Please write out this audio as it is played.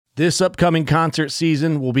This upcoming concert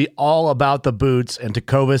season will be all about the boots, and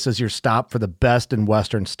Tecovas is your stop for the best in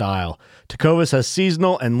Western style. Tecovas has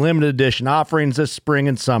seasonal and limited edition offerings this spring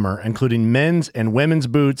and summer, including men's and women's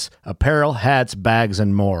boots, apparel, hats, bags,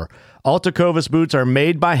 and more. All Tecovas boots are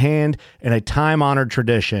made by hand in a time-honored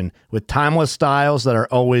tradition with timeless styles that are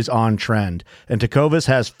always on trend. And Tecovas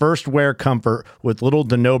has first wear comfort with little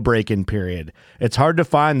to no break-in period. It's hard to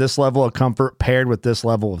find this level of comfort paired with this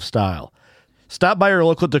level of style. Stop by your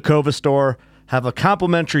local Tecovas store, have a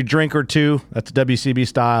complimentary drink or two, that's WCB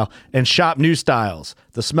style, and shop new styles.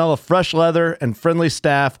 The smell of fresh leather and friendly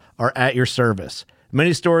staff are at your service.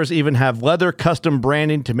 Many stores even have leather custom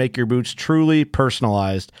branding to make your boots truly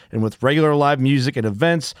personalized. And with regular live music and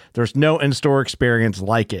events, there's no in-store experience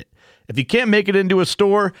like it. If you can't make it into a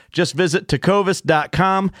store, just visit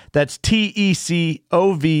tecovas.com. That's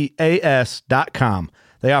TECOVAS.com.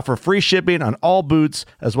 They offer free shipping on all boots,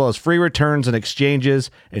 as well as free returns and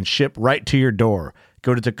exchanges, and ship right to your door.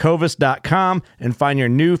 Go to tecovas.com and find your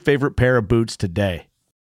new favorite pair of boots today.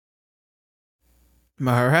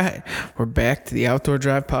 All right, we're back to the Outdoor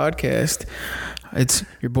Drive podcast. It's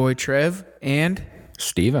your boy Trev and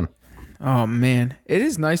Steven. Oh, man. It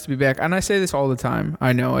is nice to be back. And I say this all the time.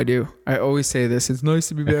 I know I do. I always say this. It's nice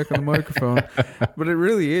to be back on the microphone. But it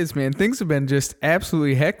really is, man. Things have been just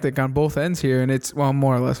absolutely hectic on both ends here. And it's, well,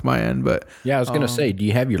 more or less my end. But yeah, I was going to say, do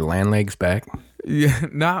you have your land legs back? Yeah,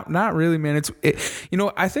 not really, man.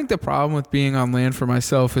 I think the problem with being on land for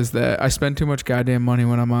myself is that I spend too much goddamn money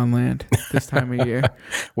when I'm on land this time of year.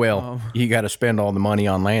 Well, you got to spend all the money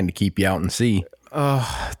on land to keep you out and sea.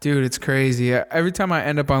 Oh, dude, it's crazy. Every time I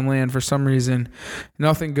end up on land, for some reason,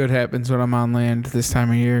 nothing good happens when I'm on land this time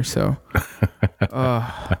of year. So, but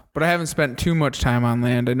I haven't spent too much time on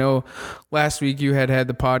land. I know last week you had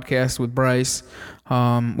the podcast with Bryce,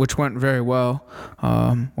 which went very well.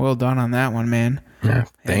 Well done on that one, man. Yeah,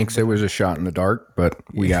 thanks. It was a shot in the dark, but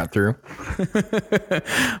we got through.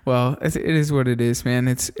 Well, it is what it is, man.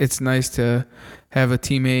 It's nice to have a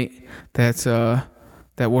teammate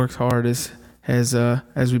that works hard as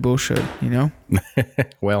we both should, you know?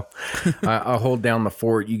 Well, I'll hold down the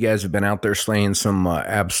fort. You guys have been out there slaying some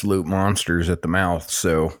absolute monsters at the mouth,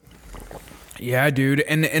 so. Yeah, dude.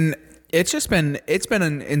 And it's been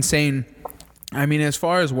an insane. I mean, as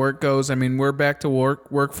far as work goes, I mean, we're back to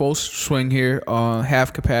work full swing here,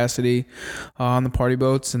 half capacity on the party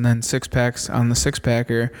boats and then 6-packs on the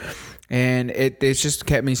 6-packer. And it's just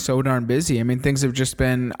kept me so darn busy. I mean, things have just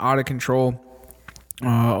been out of control.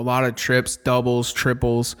 A lot of trips, doubles,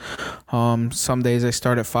 triples. Some days I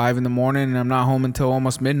start at 5 a.m. and I'm not home until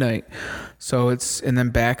almost midnight. So and then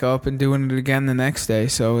back up and doing it again the next day.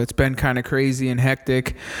 So it's been kind of crazy and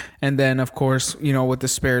hectic. And then, of course, you know, with the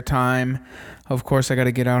spare time, of course, I got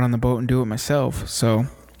to get out on the boat and do it myself. So,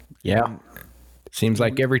 yeah. Seems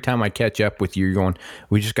like every time I catch up with you, you're going,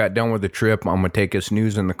 we just got done with the trip. I'm going to take a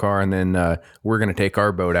snooze in the car, and then we're going to take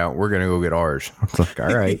our boat out. We're going to go get ours. It's like,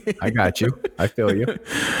 all right, I got you. I feel you.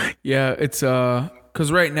 Yeah, it's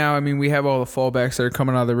because right now, I mean, we have all the fallbacks that are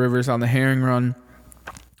coming out of the rivers on the herring run,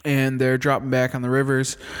 and they're dropping back on the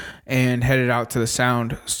rivers and headed out to the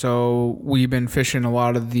sound. So we've been fishing a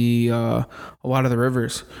lot of the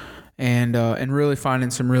rivers. And really finding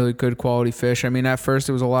some really good quality fish. I mean, at first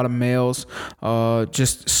it was a lot of males,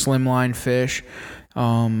 just slimline fish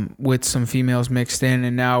with some females mixed in.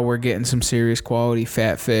 And now we're getting some serious quality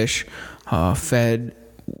fat fish, well-fed,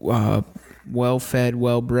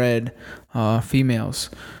 well-bred females.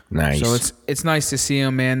 Nice. So it's nice to see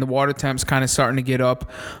them, man. The water temp's kind of starting to get up,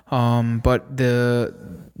 but the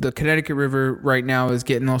Connecticut River right now is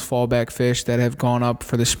getting those fallback fish that have gone up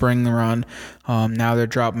for the spring run. Now they're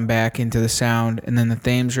dropping back into the sound. And then the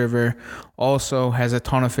Thames River also has a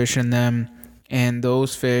ton of fish in them. And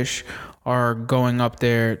those fish are going up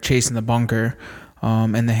there chasing the bunker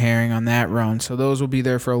and the herring on that run. So those will be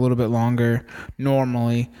there for a little bit longer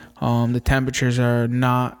normally. The temperatures are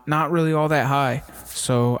not really all that high.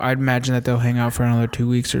 So I'd imagine that they'll hang out for another 2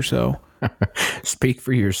 weeks or so. Speak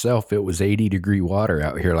for yourself. It was 80-degree water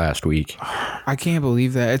out here last week. I can't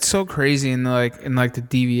believe that. It's so crazy in the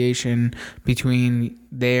deviation between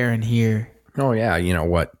there and here. Oh yeah, you know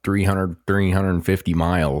what? 350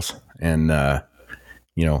 miles, and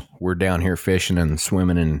you know, we're down here fishing and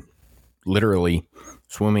swimming in literally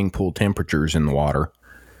swimming pool temperatures in the water,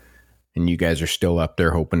 and you guys are still up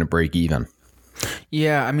there hoping to break even.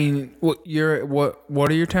 Yeah, I mean, what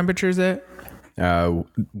are your temperatures at?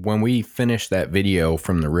 When we finished that video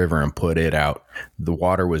from the river and put it out, the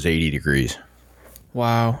water was 80 degrees.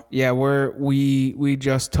 Wow. Yeah, we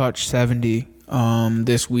just touched 70.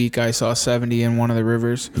 This week I saw 70 in one of the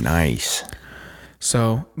rivers. Nice.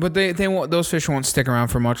 So, but they won't. Those fish won't stick around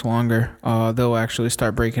for much longer. They'll actually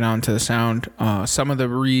start breaking out into the sound. Some of the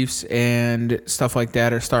reefs and stuff like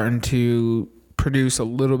that are starting to produce a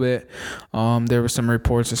little bit. There were some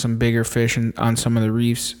reports of some bigger fish on some of the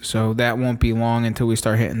reefs, so that won't be long until we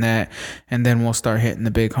start hitting that, and then we'll start hitting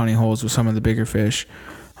the big honey holes with some of the bigger fish,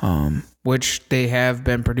 which they have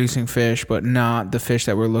been producing fish, but not the fish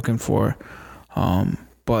that we're looking for.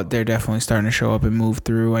 But they're definitely starting to show up and move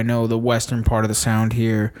through. I know the western part of the sound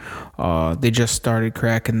here, they just started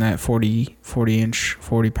cracking that 40 inch,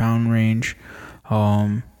 40 pound range.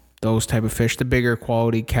 Those type of fish, the bigger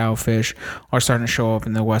quality cowfish, are starting to show up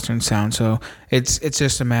in the western sound. So it's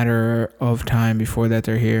just a matter of time before that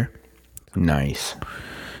they're here. Nice.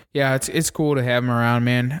 Yeah, it's cool to have them around,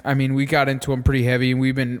 man. I mean, we got into them pretty heavy.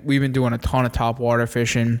 We've been doing a ton of top water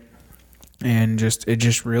fishing, and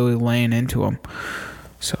just really laying into them.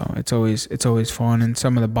 So it's always fun, and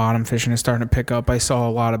some of the bottom fishing is starting to pick up. I saw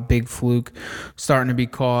a lot of big fluke starting to be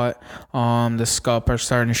caught. The scup are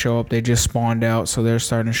starting to show up. They just spawned out, so they're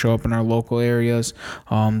starting to show up in our local areas.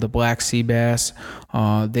 The black sea bass,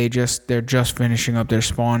 they're just finishing up their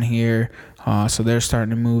spawn here, so they're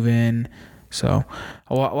starting to move in. So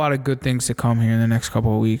a lot of good things to come here in the next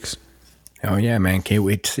couple of weeks. Oh yeah, man! Can't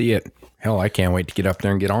wait to see it. Hell, I can't wait to get up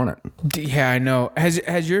there and get on it. Yeah, I know.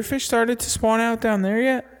 Has your fish started to spawn out down there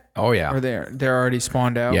yet? Oh yeah. Or they're already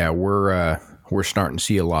spawned out? Yeah, we're starting to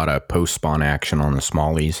see a lot of post spawn action on the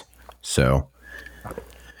smallies. So,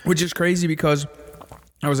 which is crazy because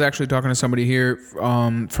I was actually talking to somebody here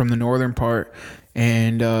from the northern part,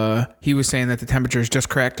 and he was saying that the temperatures just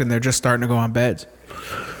cracked and they're just starting to go on beds.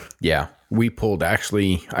 Yeah, we pulled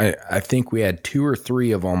actually. I think we had 2 or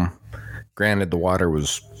 3 of them. Granted, the water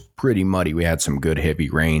was pretty muddy. We had some good heavy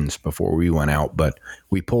rains before we went out, but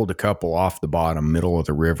we pulled a couple off the bottom, middle of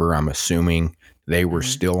the river. I'm assuming they were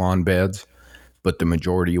still on beds, but the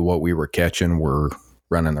majority of what we were catching were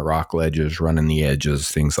running the rock ledges, running the edges,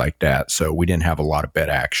 things like that. So we didn't have a lot of bed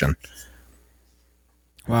action.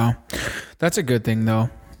 Wow. That's a good thing,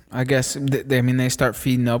 though. I guess, they start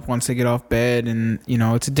feeding up once they get off bed, and,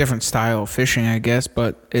 it's a different style of fishing, I guess,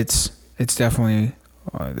 but it's definitely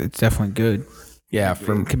good. Yeah,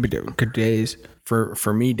 it could be good days.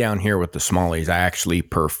 For me down here with the smallies, I actually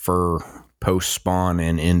prefer post spawn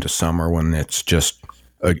and into summer when it's just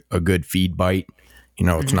a good feed bite.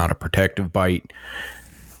 It's not a protective bite.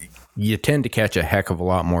 You tend to catch a heck of a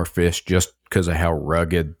lot more fish just because of how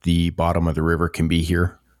rugged the bottom of the river can be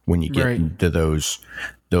here when you get into those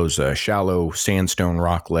shallow sandstone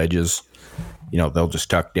rock ledges. They'll just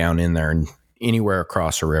tuck down in there, and anywhere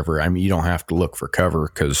across a river. I mean, you don't have to look for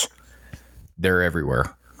cover because they're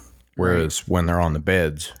everywhere. Whereas when they're on the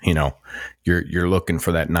beds, you're looking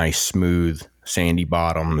for that nice, smooth, sandy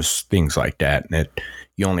bottoms, things like that. And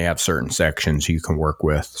you only have certain sections you can work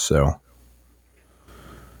with. So,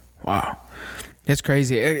 wow, it's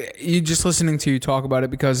crazy. You just listening to you talk about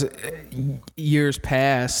it, because years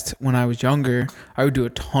past when I was younger, I would do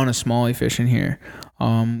a ton of smallie fishing here.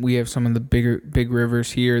 We have some of the big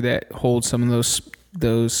rivers here that hold some of those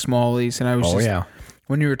smallies, and I was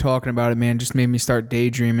when you were talking about it, man, just made me start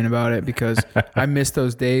daydreaming about it, because I miss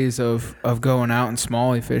those days of going out and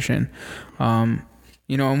smallie fishing. And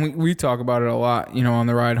we talk about it a lot, on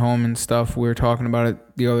the ride home and stuff. We were talking about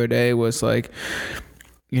it the other day, was like,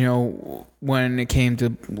 when it came to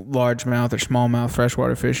largemouth or smallmouth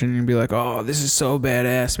freshwater fishing, you'd be like, oh, this is so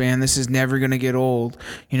badass, man. This is never going to get old.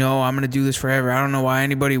 I'm going to do this forever. I don't know why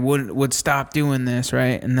anybody would stop doing this,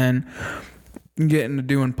 right? And then you get into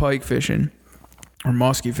doing pike fishing or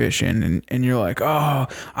muskie fishing, and you're like, oh,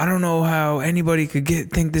 I don't know how anybody could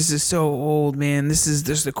think this is so old, man. This is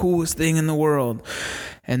just the coolest thing in the world.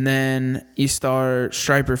 And then you start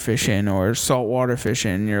striper fishing or saltwater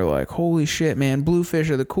fishing, and you're like, holy shit, man,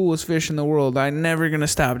 bluefish are the coolest fish in the world. I'm never going to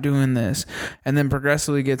stop doing this. And then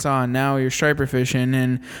progressively gets on. Now you're striper fishing,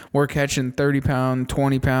 and we're catching 30-pound,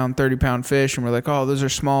 20-pound, 30-pound fish, and we're like, oh, those are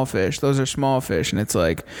small fish. Those are small fish. And it's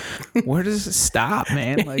like, where does it stop,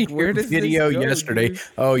 man? Like, where does video this go, yesterday, dude?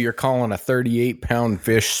 Oh, you're calling a 38-pound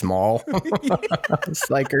fish small?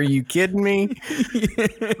 It's like, are you kidding me?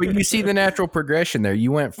 Yeah. But you see the natural progression there.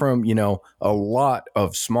 You went from, a lot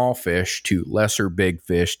of small fish to lesser big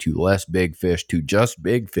fish to less big fish to just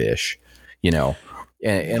big fish, and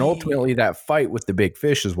ultimately that fight with the big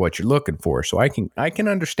fish is what you're looking for. So I can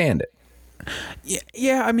understand it.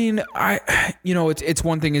 Yeah. I mean, it's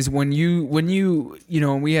one thing is when you,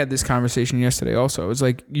 we had this conversation yesterday also. It's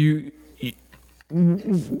like we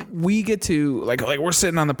get to like we're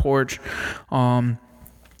sitting on the porch,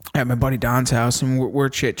 at my buddy Don's house, and we're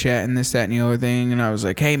chit chatting this, that, and the other thing. And I was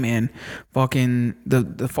like, "Hey, man, fucking the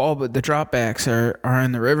dropbacks are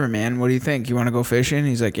in the river, man. What do you think? You want to go fishing?"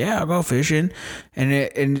 He's like, "Yeah, I'll go fishing." And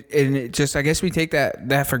it just, I guess we take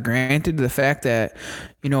that for granted. The fact that,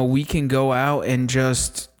 you know, we can go out and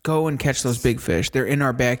just go and catch those big fish. They're in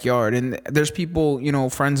our backyard, and there's people, you know,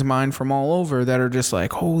 friends of mine from all over that are just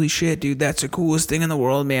like, "Holy shit, dude, that's the coolest thing in the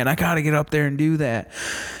world, man. I gotta get up there and do that."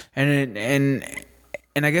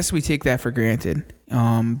 And I guess we take that for granted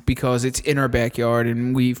because it's in our backyard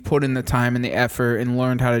and we've put in the time and the effort and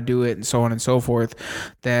learned how to do it and so on and so forth,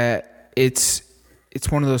 that it's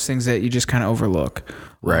one of those things that you just kind of overlook.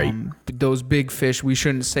 Right. Those big fish, we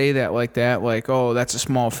shouldn't say that like that, like, "Oh, that's a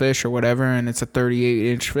small fish" or whatever, and it's a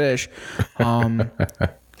 38-inch fish.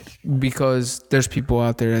 Because there's people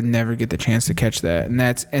out there that never get the chance to catch that,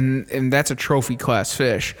 and that's a trophy class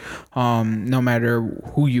fish, no matter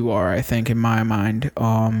who you are. I think in my mind,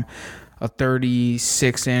 a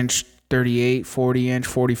 36-inch, 38, 40-inch,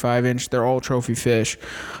 45-inch, they're all trophy fish,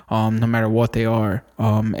 no matter what they are.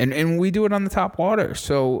 And we do it on the top water.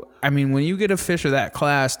 So I mean, when you get a fish of that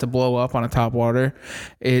class to blow up on a top water,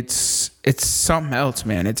 it's something else,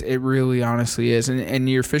 man. It really honestly is. And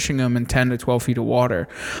you're fishing them in 10 to 12 feet of water.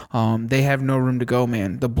 They have no room to go,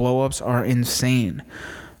 man. The blow-ups are insane.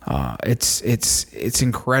 It's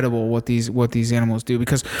incredible what these animals do,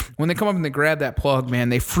 because when they come up and they grab that plug, man,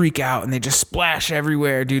 they freak out and they just splash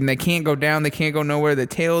everywhere, dude. And they can't go down, they can't go nowhere. The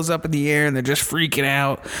tail's up in the air and they're just freaking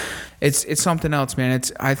out. It's something else, man.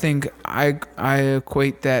 I think I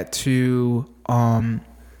equate that to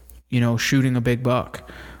shooting a big buck.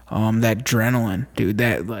 That adrenaline, dude,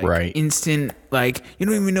 that like right. instant, like you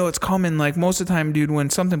don't even know it's coming. Like most of the time, dude, when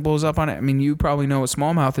something blows up on it, I mean, you probably know what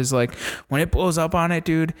smallmouth is like. When it blows up on it,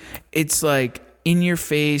 dude, it's like in your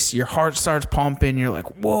face, your heart starts pumping. You're like,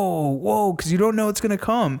 whoa, because you don't know it's gonna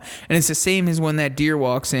come. And it's the same as when that deer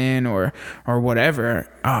walks in or whatever.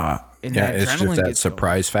 And yeah, it's just that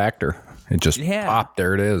surprise factor. It just popped.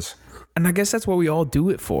 There it is. And I guess that's what we all do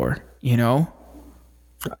it for, you know.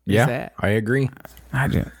 Yeah, I agree. I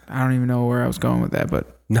don't even know where I was going with that,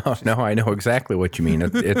 but no, I know exactly what you mean.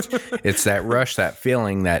 It's that rush, that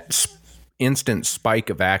feeling, that instant spike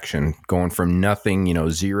of action, going from nothing,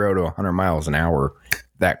 0 to 100 miles an hour,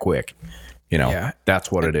 that quick.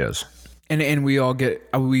 That's what it is. And we all get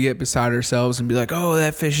beside ourselves and be like, "Oh,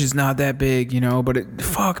 that fish is not that big," But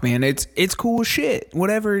fuck, man, it's cool as shit.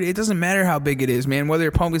 Whatever, it doesn't matter how big it is, man. Whether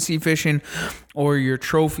you're pumpkin seed fishing, or you're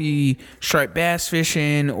trophy striped bass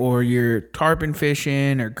fishing, or you're tarpon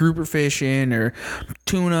fishing, or grouper fishing, or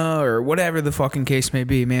tuna, or whatever the fucking case may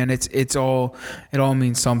be, man. It all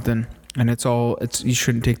means something, and you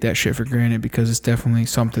shouldn't take that shit for granted, because it's definitely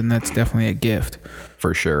something that's definitely a gift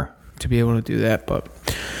for sure to be able to do that, but.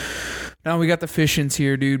 Now we got the fishings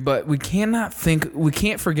here, dude, but we can't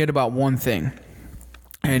forget about one thing.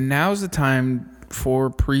 And now's the time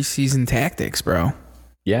for preseason tactics, bro.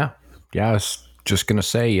 Yeah. I was just going to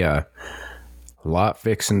say, a lot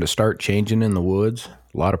fixing to start changing in the woods,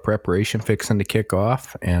 a lot of preparation fixing to kick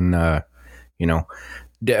off, and,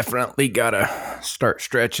 definitely got to start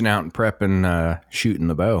stretching out and prepping, shooting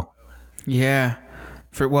the bow. Yeah.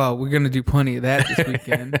 We're going to do plenty of that this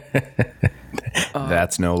weekend.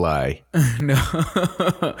 That's no lie. No,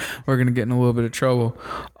 we're gonna get in a little bit of trouble.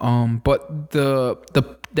 But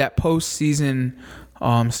that postseason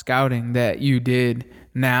scouting that you did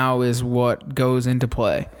now is what goes into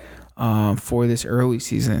play for this early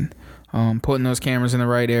season. Putting those cameras in the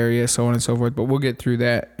right area, so on and so forth. But we'll get through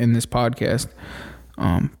that in this podcast.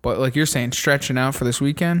 But like you're saying, stretching out for this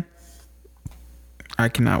weekend, I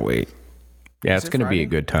cannot wait. Yeah, it's going to be a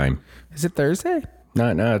good time. Is it Thursday?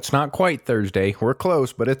 No, it's not quite Thursday. We're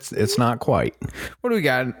close, but it's not quite. What do we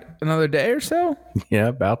got? Another day or so? Yeah,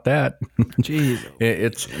 about that. Jeez.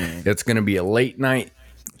 It's going to be a late night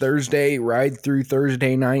Thursday, ride through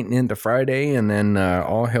Thursday night and into Friday, and then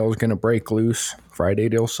all hell's going to break loose Friday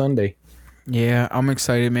till Sunday. Yeah, I'm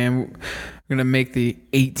excited, man. We're going to make the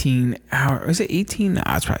 18-hour. Is it 18? No,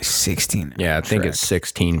 it's probably 16. Yeah, I think it's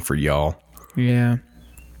 16 for y'all. Yeah.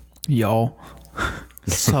 Y'all.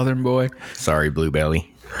 Southern boy. Sorry, Blue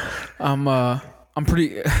Belly. I'm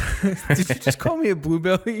pretty. Did you just call me a blue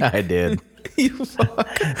belly? I did. You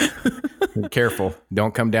fuck. Careful.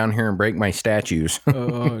 Don't come down here and break my statues.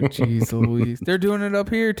 Oh, jeez Louise. They're doing it up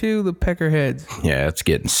here, too, the peckerheads. Yeah, it's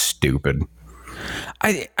getting stupid.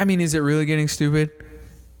 I mean, is it really getting stupid?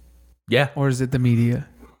 Yeah. Or is it the media?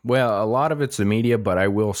 Well, a lot of it's the media, but I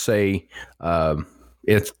will say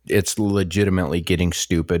it's legitimately getting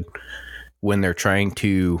stupid. when they're trying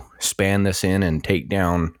to span this in and take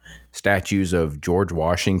down statues of George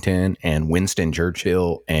Washington and Winston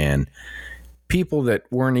Churchill and people that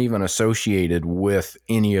weren't even associated with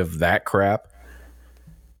any of that crap,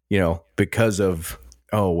 because of,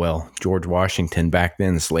 oh, well, George Washington, back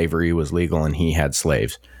then slavery was legal and he had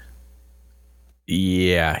slaves.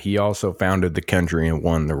 Yeah, he also founded the country and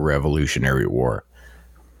won the Revolutionary War.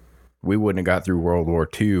 We wouldn't have got through World War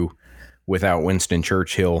II without Winston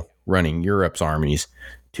Churchill running Europe's armies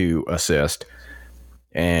to assist.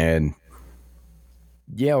 And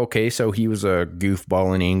yeah, okay, so he was a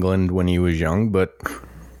goofball in England when he was young, but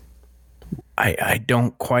I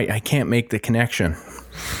can't make the connection.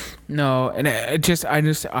 No, and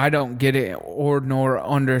I don't get it nor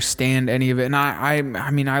understand any of it. And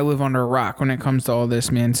I mean, I live under a rock when it comes to all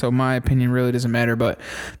this, man. So my opinion really doesn't matter. But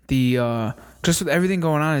the just with everything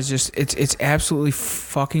going on is just it's absolutely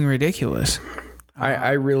fucking ridiculous.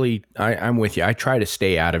 I'm with you. I try to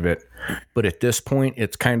stay out of it, but at this point,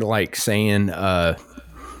 it's kind of like saying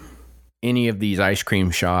any of these ice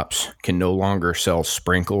cream shops can no longer sell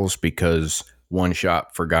sprinkles because one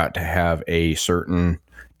shop forgot to have a certain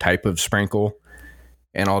type of sprinkle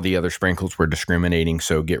and all the other sprinkles were discriminating,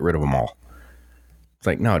 so get rid of them all. It's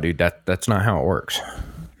like, no, dude, that's not how it works.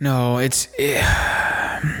 No, I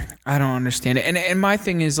don't understand it. And my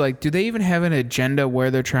thing is, like, do they even have an agenda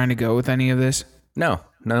where they're trying to go with any of this? No,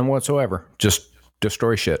 none whatsoever. Just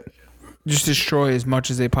destroy shit. Just destroy as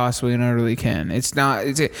much as they possibly and utterly can.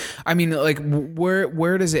 I mean, like,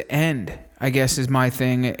 where does it end? I guess is my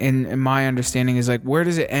thing, and my understanding is, like, where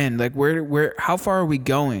does it end? Like, how far are we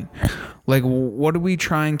going? Like, what are we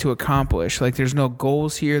trying to accomplish? Like, there's no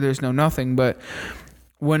goals here, there's no nothing, but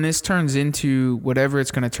when this turns into whatever it's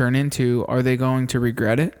going to turn into, are they going to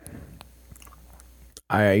regret it?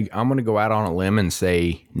 I'm going to go out on a limb and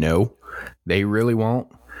say no, they really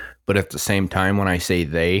won't. But at the same time, when I say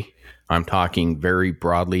they, I'm talking very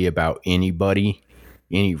broadly about anybody,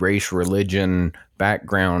 any race, religion,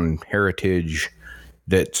 background, heritage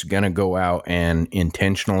that's going to go out and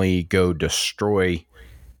intentionally go destroy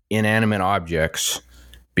inanimate objects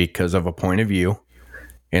because of a point of view,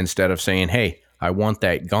 instead of saying, hey, I want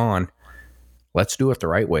that gone. Let's do it the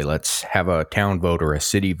right way. Let's have a town vote or a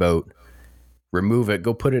city vote. Remove it.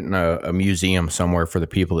 Go put it in a museum somewhere for the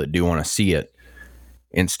people that do want to see it.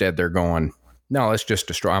 Instead, they're going, no, let's just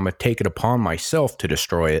destroy. I'm going to take it upon myself to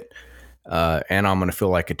destroy it. And I'm going to feel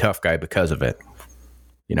like a tough guy because of it.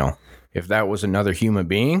 If that was another human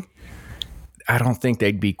being, I don't think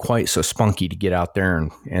they'd be quite so spunky to get out there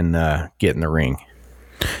and get in the ring.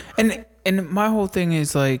 And my whole thing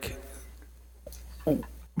is, like,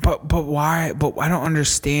 but why? But I don't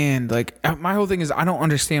understand. Like, my whole thing is, I don't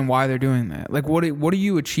understand why they're doing that. Like, what are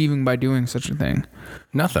you achieving by doing such a thing?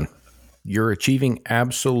 Nothing. You're achieving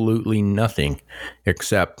absolutely nothing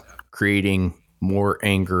except creating more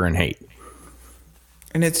anger and hate.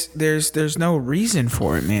 And there's no reason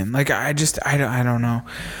for it, man. Like, I don't know.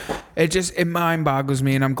 It mind boggles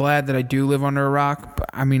me, and I'm glad that I do live under a rock. But,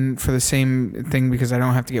 I mean, for the same thing, because I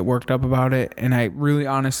don't have to get worked up about it. And I really,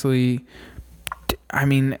 honestly, I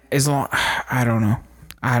mean, I don't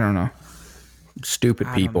know. Stupid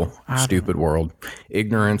people, stupid world.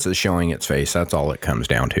 Ignorance is showing its face. That's all it comes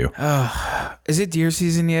down to. Is it deer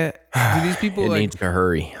season yet? Do these people needs to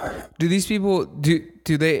hurry. Do these people do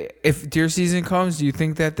they? If deer season comes, do you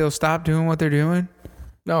think that they'll stop doing what they're doing?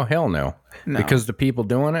 No, hell no. Because the people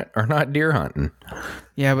doing it are not deer hunting.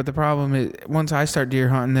 Yeah, but the problem is, once I start deer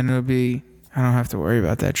hunting, then it'll be, I don't have to worry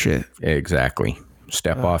about that shit. Exactly.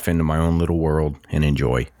 Step off into my own little world and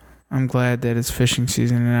enjoy. I'm glad that it's fishing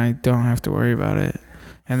season and I don't have to worry about it.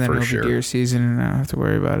 And then it'll be deer season and I don't have to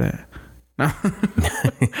worry about it. No.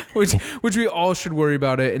 which we all should worry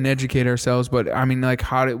about it and educate ourselves. But I mean, like,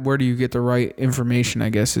 where do you get the right information, I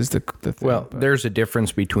guess, is the thing. Well, there's a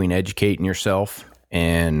difference between educating yourself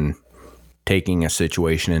and taking a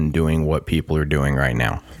situation and doing what people are doing right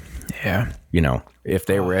now. Yeah. If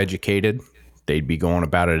they were educated, they'd be going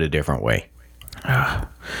about it a different way.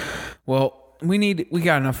 Well, we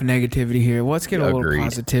got enough negativity here. Let's get a little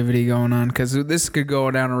positivity going on, because this could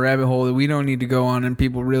go down a rabbit hole that we don't need to go on, and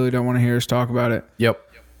people really don't want to hear us talk about it. Yep.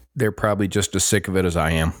 They're probably just as sick of it as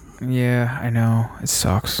I am. Yeah, I know. It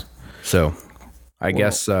sucks. So I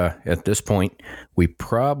guess at this point, we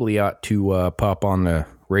probably ought to pop on the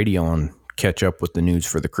radio and catch up with the news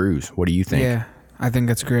for the cruise. What do you think? Yeah, I think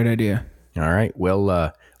that's a great idea. All right.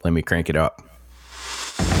 Well, let me crank it up.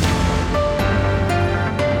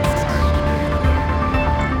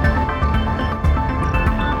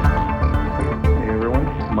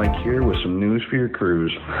 Mike here with some news for your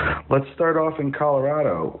cruise. Let's start off in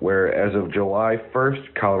Colorado, where as of July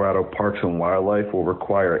 1st, Colorado Parks and Wildlife will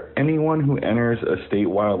require anyone who enters a state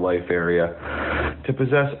wildlife area to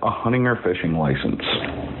possess a hunting or fishing license.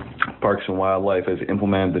 Parks and Wildlife has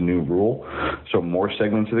implemented the new rule, so more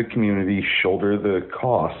segments of the community shoulder the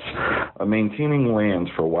costs of maintaining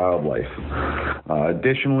lands for wildlife.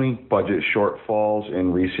 Additionally, budget shortfalls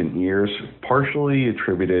in recent years, partially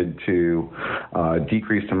attributed to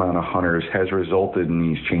decreased amount of hunters, has resulted in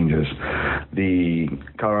these changes. The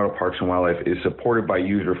Colorado Parks and Wildlife is supported by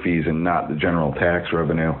user fees and not the general tax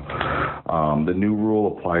revenue. The new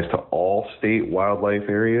rule applies to all state wildlife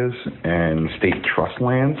areas and state trust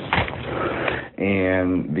lands.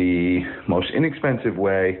 And the most inexpensive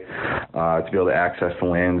way to be able to access the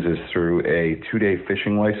lands is through a 2-day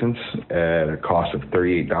fishing license at a cost of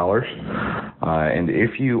 $38. And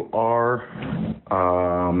if you are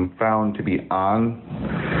found to be on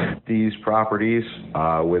these properties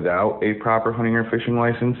without a proper hunting or fishing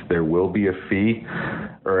license, there will be a fee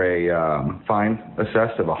or a fine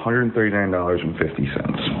assessed of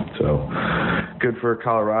 $139.50. So good for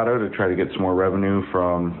Colorado to try to get some more revenue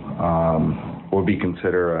from what would be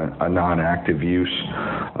considered a non-active use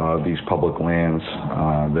of these public lands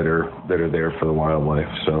that are there for the wildlife.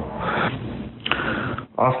 So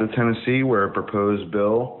off to Tennessee, where a proposed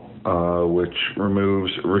bill which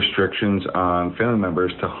removes restrictions on family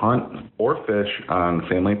members to hunt or fish on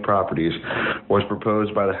family properties was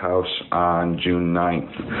proposed by the House on June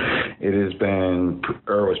 9th. It has been,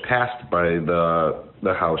 or was passed by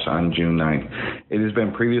the House on June 9th. It has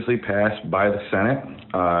been previously passed by the Senate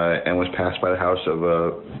and was passed by the House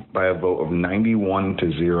by a vote of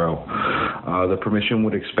 91-0. The permission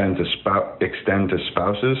would extend to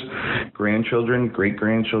spouses, grandchildren,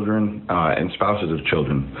 great-grandchildren, and spouses of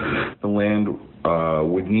children. The land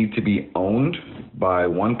would need to be owned by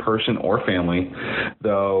one person or family,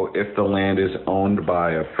 though if the land is owned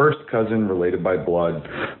by a first cousin related by blood,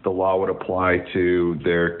 the law would apply to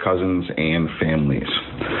their cousins and families.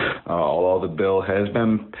 Although the bill has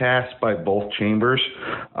been passed by both chambers,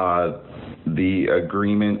 the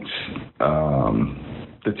agreement,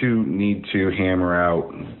 the two need to hammer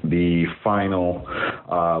out the final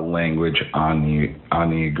language on the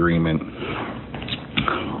agreement.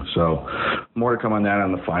 So more to come on that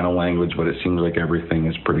on the final language, but it seems like everything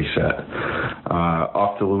is pretty set.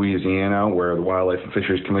 Off to Louisiana, where the Wildlife and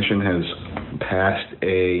Fisheries Commission has passed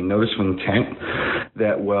a notice of intent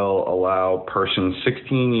that will allow persons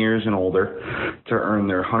 16 years and older to earn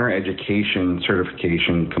their hunter education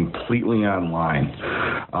certification completely online.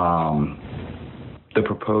 The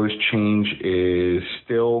proposed change is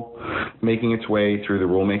still making its way through the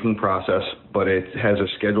rulemaking process, but it has a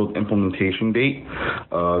scheduled implementation date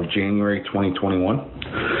of January 2021.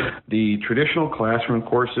 The traditional classroom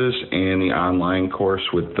courses and the online course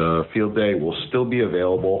with the field day will still be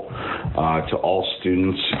available to all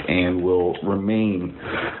students and will remain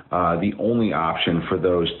the only option for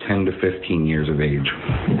those 10 to 15 years of age.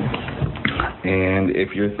 And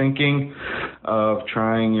if you're thinking of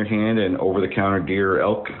trying your hand in over-the-counter deer or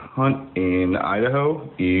elk hunt in Idaho,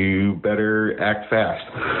 you better act fast.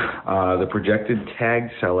 The projected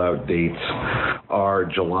tag sellout dates are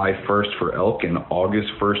July 1st for elk and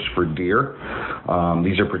August 1st for deer.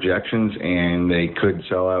 These are projections, and they could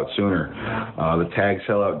sell out sooner. The tag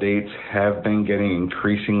sellout dates have been getting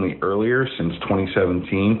increasingly earlier since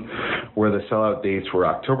 2017, where the sellout dates were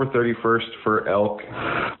October 31st for elk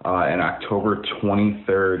and October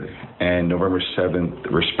 23rd and November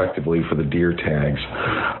 7th, respectively, for the deer tags.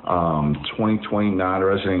 2020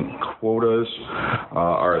 non-resident quotas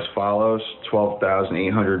are as follows: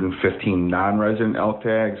 12,815 non-resident elk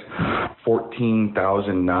tags,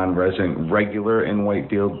 14,000 non-resident regular and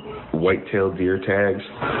white-tailed deer tags,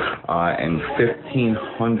 and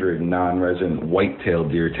 1,500 non-resident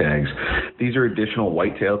white-tailed deer tags. These are additional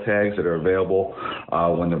white-tail tags that are available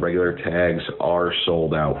when the regular tags are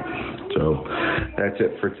sold out. So that's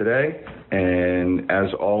it for today. And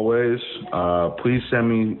as always, please send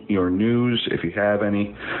me your news if you have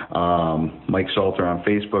any. Mike Salter on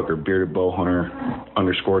Facebook or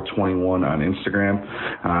beardedbowhunter_21 on Instagram.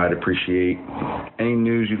 I'd appreciate any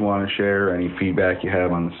news you'd want to share, any feedback you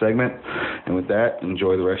have on the segment. And with that,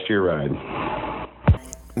 enjoy the rest of your ride.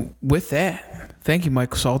 With that, thank you,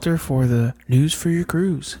 Michael Salter, for the news for your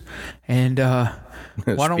cruise. And why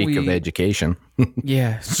don't Speak of education.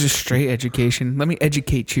 Yeah, it's just straight education. Let me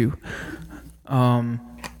educate you.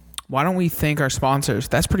 Why don't we thank our sponsors?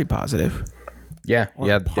 That's pretty positive. Yeah, Or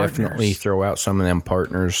yeah, partners. definitely throw out some of them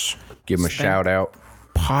partners. Give them a shout out.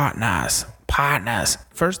 Partners.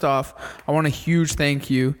 First off, I want a huge thank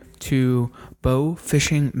you to Bow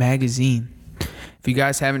Fishing Magazine. If you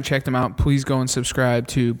guys haven't checked them out, please go and subscribe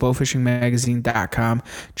to bowfishingmagazine.com.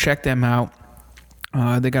 Check them out.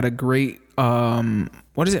 They got a great,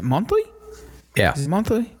 what is it, monthly? Yeah. Is it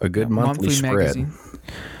monthly? A good monthly spread. Magazine.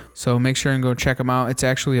 So make sure and go check them out. It's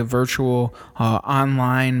actually a virtual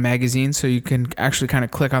online magazine, so you can actually kind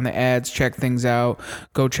of click on the ads, check things out,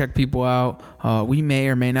 go check people out. We may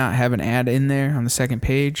or may not have an ad in there on the second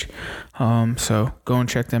page. So go and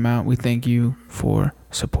check them out. We thank you for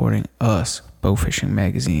supporting us, Bowfishing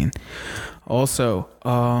Magazine. Also,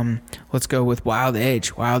 let's go with Wild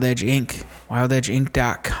Edge Inc.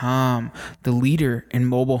 WildEdgeInc.com, the leader in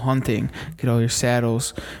mobile hunting. Get all your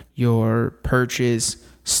saddles, your perches,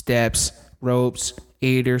 steps, ropes,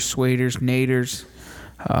 aiders, swaders, naders.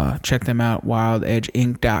 Check them out,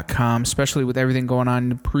 WildEdgeInc.com, especially with everything going on in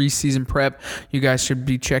the preseason prep. You guys should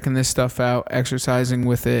be checking this stuff out, exercising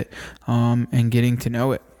with it, and getting to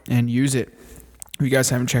know it and use it. If you guys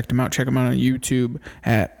haven't checked them out, check them out on YouTube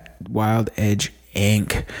at Wild Edge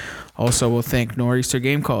Inc. Also, we'll thank Nor'easter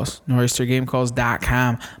Game Calls,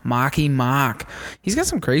 nor'eastergamecalls.com. Mocky Mock. He's got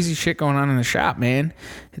some crazy shit going on in the shop, man.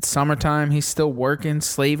 It's summertime. He's still working,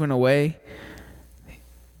 slaving away.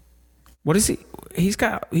 What is he? He's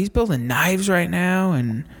building knives right now,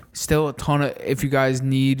 and still a ton of, if you guys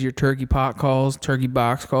need your turkey pot calls, turkey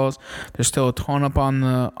box calls, there's still a ton up on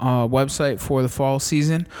the website for the fall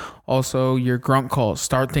season. Also, your grunt calls.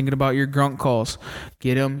 Start thinking about your grunt calls.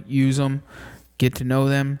 Get them, use them, get to know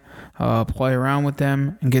them, play around with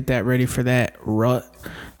them, and get that ready for that rut.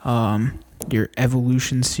 Your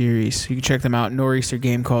evolution series. You can check them out at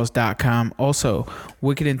nor'eastergamecalls.com. Also,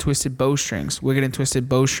 Wicked and Twisted Bowstrings,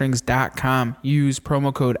 wickedandtwistedbowstrings.com. Use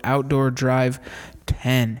promo code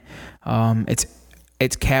OutdoorDrive10.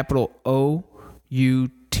 It's capital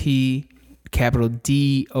O-U-T, capital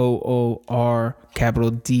D-O-O-R, capital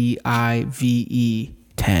D-I-V-E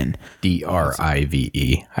 10.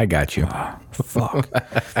 D-R-I-V-E. I got you. Oh, fuck.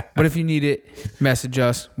 But if you need it, message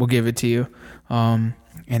us. We'll give it to you.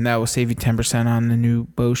 And that will save you 10% on the new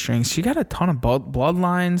bowstrings. She got a ton of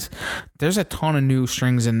bloodlines. There's a ton of new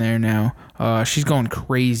strings in there now. She's going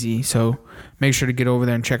crazy. So make sure to get over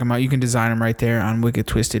there and check them out. You can design them right there on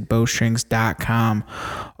wickedtwistedbowstrings.com.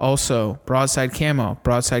 Also, Broadside Camo,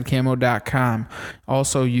 broadsidecamo.com.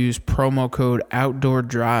 Also use promo code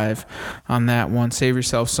OutdoorDrive on that one. Save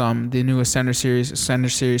yourself some. The new Ascender Series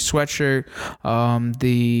sweatshirt,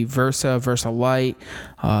 the Versa Light,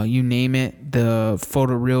 you name it, the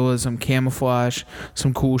photorealism camouflage,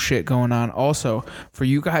 some cool shit going on. Also, for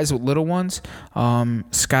you guys with little ones,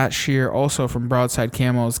 Scott Shear, also from Broadside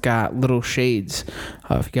Camo, has got little shades.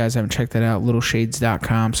 If you guys haven't checked that out,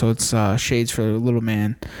 littleshades.com. So it's shades for little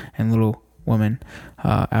man and little woman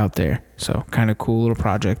out there. So kind of cool little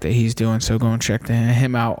project that he's doing. So go and check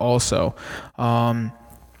him out also.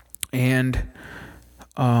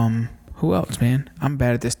 Who else, man? I'm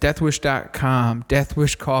bad at this. Deathwish.com,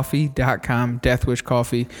 deathwishcoffee.com, Deathwish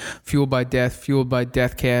Coffee, fueled by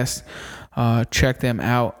Deathcast. Check them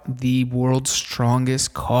out. The world's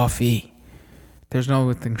strongest coffee. There's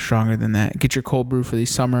no thing stronger than that. Get your cold brew for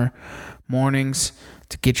these summer mornings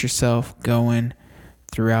to get yourself going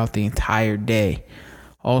throughout the entire day.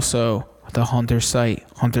 Also, the Hunter site,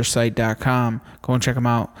 huntersite.com. Go and check him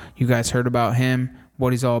out. You guys heard about him,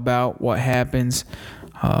 what he's all about, what happens,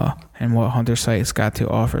 and what Hunter Site's got to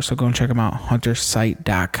offer. So go and check him out,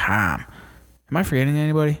 huntersite.com. Am I forgetting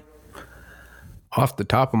anybody? Off the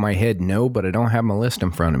top of my head, no, but I don't have my list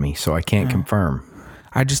in front of me, so I can't confirm.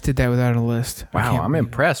 I just did that without a list. Wow, I'm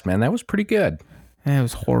impressed, man. That was pretty good. It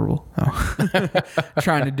was horrible. Oh.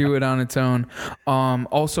 Trying to do it on its own.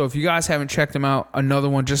 Also, if you guys haven't checked them out, another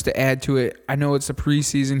one just to add to it. I know it's a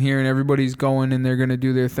preseason here and everybody's going and they're going to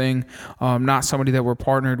do their thing. Not somebody that we're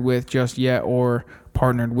partnered with just yet or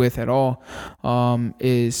partnered with at all.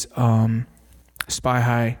 Is Spy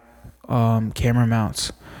High camera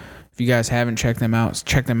mounts. If you guys haven't checked them out,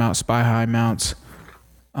 check them out. Spy High mounts.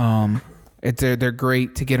 They're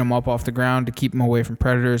great to get them up off the ground, to keep them away from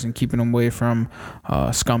predators and keeping them away from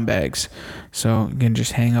scumbags. So you can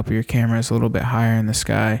just hang up your cameras a little bit higher in the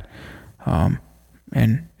sky, and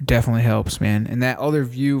it definitely helps, man. And that other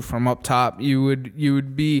view from up top, you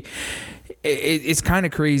would be. It's kind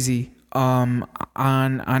of crazy on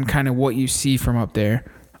kind of what you see from up there.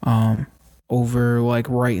 Over like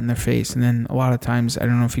right in their face. And then a lot of times, I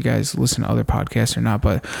don't know if you guys listen to other podcasts or not,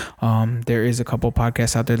 but there is a couple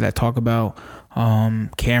podcasts out there that talk about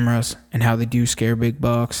cameras and how they do scare big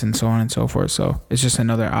bucks and so on and so forth. So it's just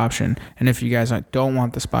another option. And if you guys don't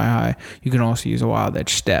want the Spy High, you can also use a Wild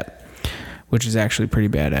Edge Step, which is actually pretty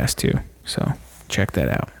badass too. So check that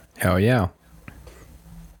out. Hell yeah.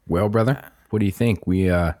 Well, brother, what do you think?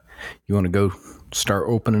 You want to go start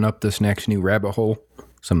opening up this next new rabbit hole,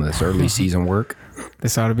 some of this early season work.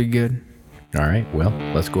 This ought to be good. All right, well,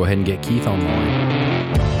 let's go ahead and get Keith on the line.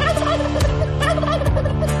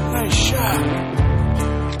 Nice shot.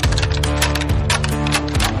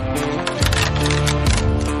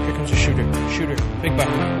 Here comes a shooter. Shooter. Big buck.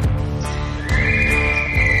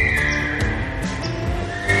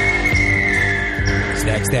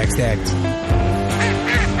 Stag.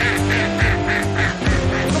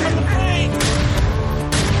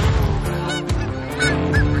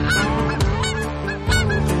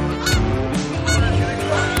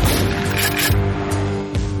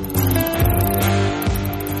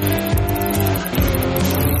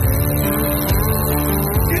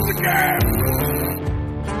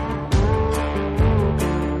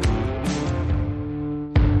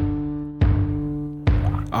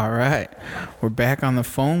 All right. We're back on the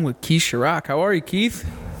phone with Keith Sharrock. How are you, Keith?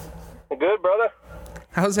 Good, brother.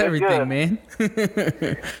 How's everything, good. man? Just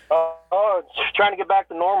trying to get back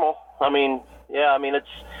to normal. It's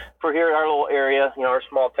for here in our little area, our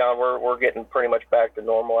small town, we're getting pretty much back to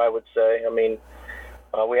normal, I would say. We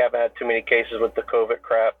haven't had too many cases with the COVID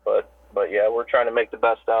crap, but yeah, we're trying to make the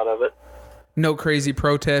best out of it. No crazy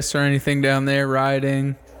protests or anything down there,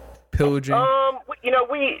 rioting, pillaging?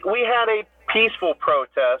 We had a peaceful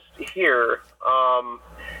protest here.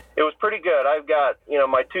 It was pretty good. I've got,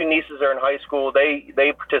 my two nieces are in high school.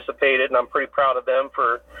 They participated, and I'm pretty proud of them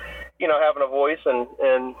for, having a voice and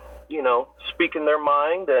speaking their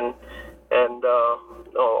mind and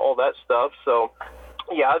all that stuff. So,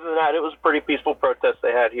 yeah, other than that, it was a pretty peaceful protest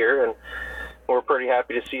they had here, and we're pretty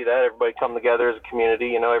happy to see that. Everybody come together as a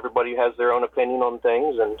community. Everybody has their own opinion on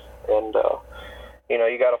things, and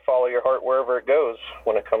you got to follow your heart wherever it goes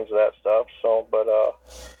when it comes to that stuff. So,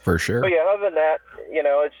 For sure. But yeah, other than that,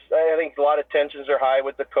 I think a lot of tensions are high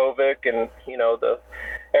with the COVID and the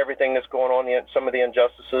everything that's going on, some of the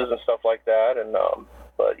injustices and stuff like that. And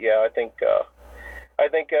but yeah, I think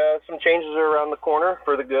some changes are around the corner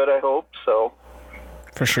for the good, I hope. So.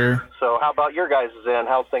 For sure. So how about your guys' end?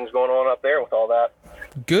 How's things going on up there with all that?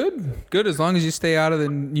 Good. As long as you stay out of the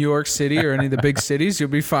New York City or any of the big cities, you'll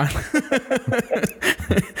be fine.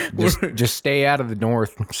 just stay out of the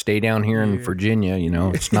north. Stay down here in Virginia.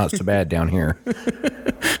 It's not so bad down here.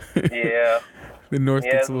 Yeah. The north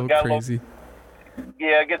gets a little crazy.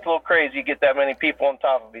 It gets a little crazy. You get that many people on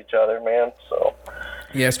top of each other, man. So.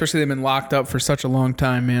 Yeah, especially they've been locked up for such a long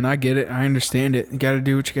time, man. I get it. I understand it. You got to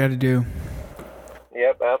do what you got to do.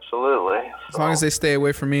 Yep, absolutely. As long as they stay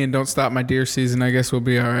away from me and don't stop my deer season, I guess we'll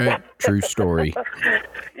be all right. True story.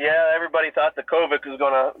 Yeah, everybody thought the COVID was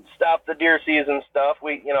going to stop the deer season stuff.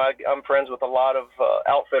 I'm friends with a lot of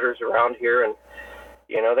outfitters around here, and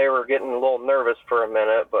they were getting a little nervous for a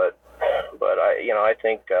minute, but I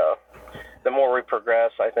think the more we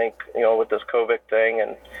progress, I think with this COVID thing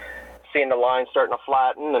and seeing the line starting to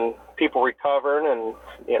flatten and people recovering, and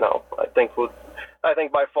I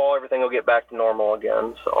think by fall everything will get back to normal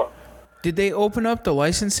again. So. Did they open up the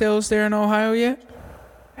license sales there in Ohio yet?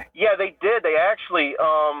 Yeah, they did. They actually,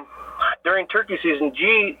 during turkey season,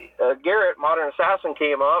 Garrett, Modern Assassin,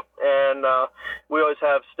 came up, and we always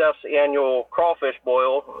have Steph's annual crawfish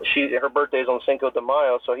boil. Her birthday's on Cinco de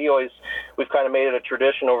Mayo, so we've kind of made it a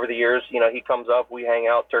tradition over the years. He comes up, we hang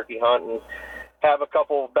out, turkey hunt, and have a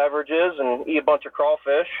couple of beverages and eat a bunch of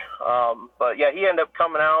crawfish. But yeah, he ended up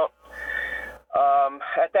coming out.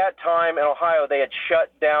 At that time in Ohio, they had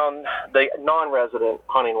shut down the non-resident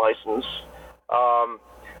hunting license.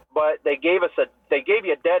 But they gave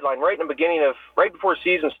you a deadline right in the beginning right before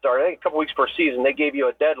season started. I think a couple weeks before season, they gave you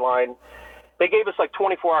a deadline. They gave us like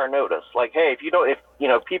 24-hour notice. Like, hey,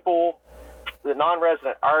 if people, the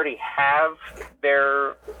non-resident already have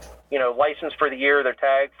their, license for the year, their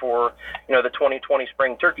tag for, the 2020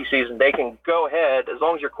 spring turkey season, they can go ahead, as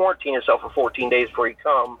long as you're quarantining yourself for 14 days before you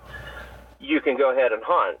come, you can go ahead and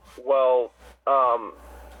hunt. Well,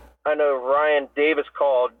 I know Ryan Davis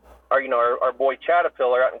called our boy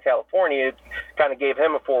Caterpillar out in California, kind of gave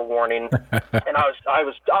him a forewarning. And I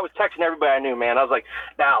was texting everybody I knew, man. I was like,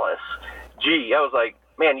 Dallas, I was like,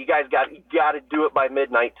 man, you guys got to do it by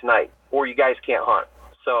midnight tonight, or you guys can't hunt.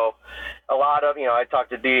 So a lot of, I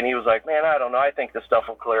talked to D, and he was like, man, I don't know. I think this stuff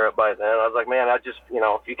will clear up by then. I was like, man, if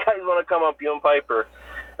you guys want to come up, you and Piper,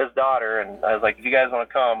 his daughter, and I was like, if you guys want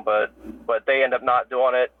to come, but they end up not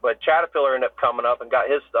doing it. But Caterpillar ended up coming up and got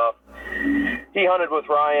his stuff. He hunted with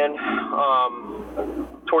Ryan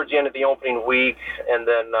towards the end of the opening week, and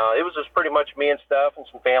then it was just pretty much me and Steph and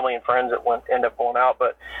some family and friends that ended up going out.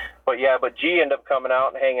 But G ended up coming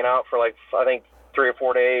out and hanging out for like, I think, 3 or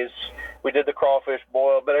 4 days, we did the crawfish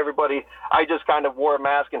boil, but I just kind of wore a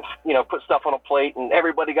mask and, put stuff on a plate, and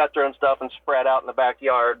everybody got their own stuff and spread out in the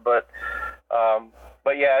backyard. But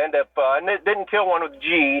yeah, I ended up, didn't kill one with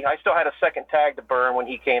G. I still had a second tag to burn when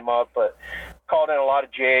he came up, but called in a lot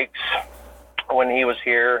of jakes when he was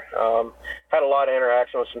here. Had a lot of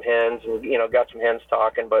interaction with some hens and, got some hens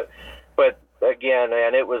talking, but again,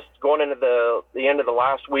 man, it was going into the end of the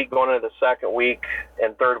last week, going into the second week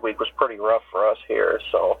and third week was pretty rough for us here.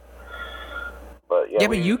 So, but yeah.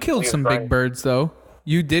 But you killed some big birds though.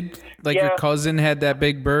 You did, your cousin had that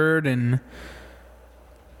big bird, and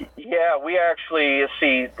yeah, we actually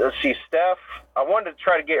see Steph. I wanted to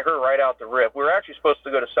try to get her right out the rip. We were actually supposed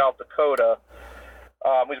to go to South Dakota.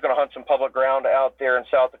 We was going to hunt some public ground out there in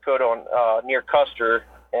South Dakota near Custer,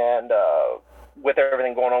 and with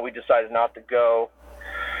everything going on, we decided not to go.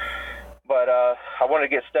 But I wanted to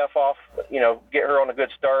get Steph off, get her on a good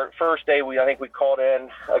start. First day, I think we called in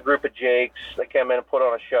a group of jakes. They came in and put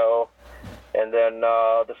on a show. And then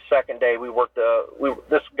the second day, we worked.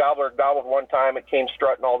 This gobbler gobbled one time. It came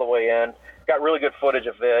strutting all the way in. Got really good footage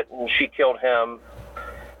of it, and she killed him.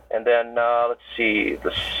 And then let's see,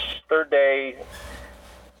 the third day,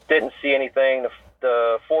 didn't see anything.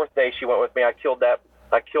 The fourth day, she went with me. I killed a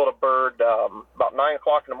bird about 9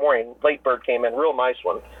 o'clock in the morning. Late bird came in, real nice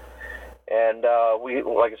one. And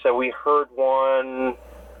like I said, we heard one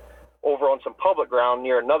over on some public ground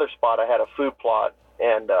near another spot. I had a food plot,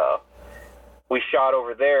 and we shot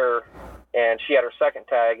over there, and she had her second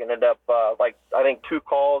tag, and ended up, I think 2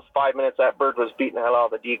 calls, 5 minutes, that bird was beating the hell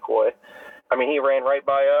out of the decoy. I mean, he ran right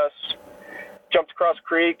by us, jumped across the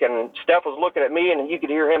creek, and Steph was looking at me, and you could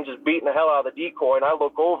hear him just beating the hell out of the decoy, and I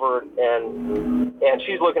look over, and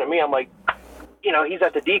she's looking at me. I'm like, he's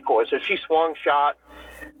at the decoy. So she swung, shot,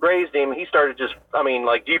 grazed him. He started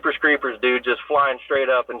like Jeepers Creepers, dude, just flying straight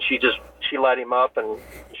up, and she let him up, and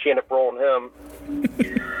she ended up rolling him.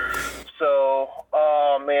 So,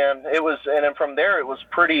 man, it was, and then from there it was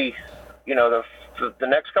pretty, the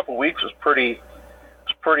next couple of weeks was pretty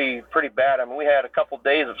bad. I mean, we had a couple of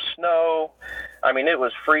days of snow. I mean, it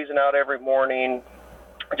was freezing out every morning,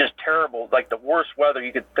 just terrible, like the worst weather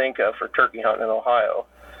you could think of for turkey hunting in Ohio.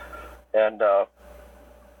 And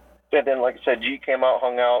then, like I said, G came out,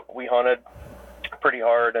 hung out, we hunted pretty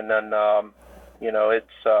hard, and then,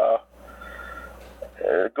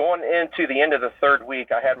 it's going into the end of the third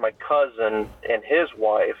week, I had my cousin and his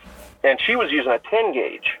wife, and she was using a 10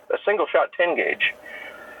 gauge, a single shot 10 gauge.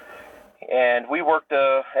 And we worked,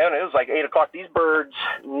 and it was like 8 o'clock. These birds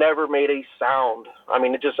never made a sound. I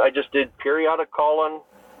mean, I just did periodic calling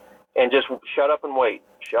and just shut up and wait,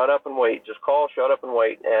 just call, shut up and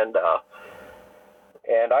wait. And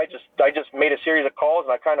I just made a series of calls,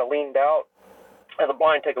 and I kind of leaned out at the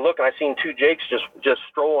blind, take a look, and I seen 2 jakes just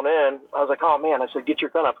strolling in. I was like, oh man, I said, get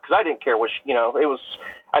your gun up. Cause I didn't care which,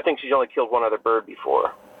 I think she's only killed one other bird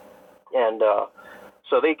before. And,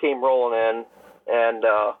 so they came rolling in, and,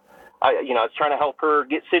 I was trying to help her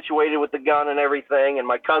get situated with the gun and everything, and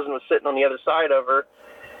my cousin was sitting on the other side of her,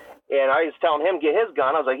 and I was telling him get his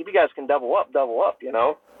gun. I was like, if you guys can double up.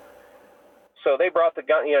 So they brought the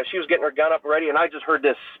gun. She was getting her gun up ready, and I just heard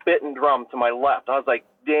this spitting drum to my left. I was like,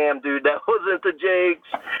 damn, dude, that wasn't the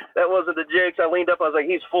jakes. I leaned up. I was like,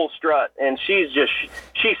 he's full strut, and she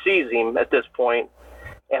sees him at this point,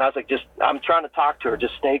 and I was like, I'm trying to talk to her,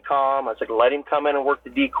 just stay calm. I was like, let him come in and work the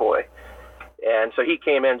decoy. And so he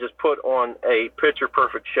came in, just put on a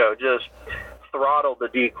picture-perfect show, just throttled the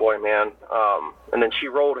decoy, man. And then she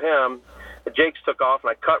rolled him. The jakes took off,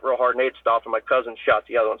 and I cut real hard, and they'd stopped, and my cousin shot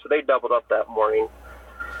the other one. So they doubled up that morning.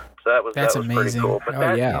 So that was amazing. Pretty cool.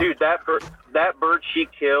 But dude, that bird she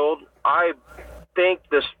killed, I think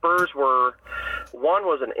the spurs were, one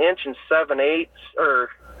was 1 7/8,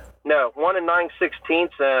 one 9/16,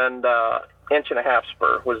 and 1.5 inch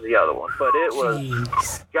spur was the other one. But it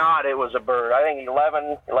was, God, it was a bird. I think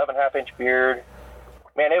 11 half-inch beard.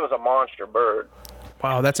 Man, it was a monster bird.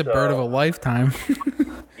 Wow, that's a bird of a lifetime.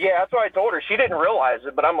 Yeah, that's what I told her. She didn't realize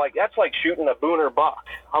it, but I'm like, that's like shooting a booner buck.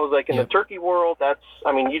 I was like, in the turkey world, that's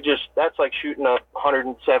like shooting a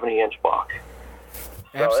 170-inch buck.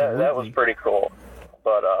 So Absolutely. That was pretty cool.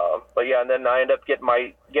 But yeah, and then I ended up getting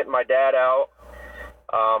my dad out.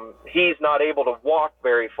 He's not able to walk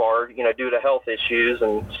very far, due to health issues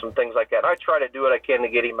and some things like that. I try to do what I can to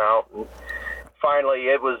get him out, and finally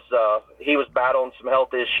it was he was battling some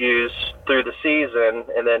health issues through the season,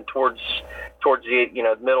 and then towards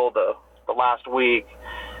the middle of the last week,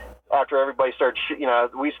 after everybody started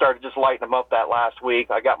we started just lighting him up that last week.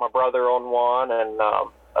 I got my brother on one, and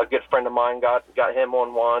a good friend of mine got him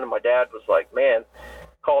on one, and my dad was like, man,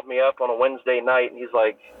 called me up on a Wednesday night, and he's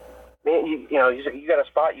like, man, he's like, you got a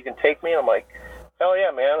spot you can take me? And I'm like, hell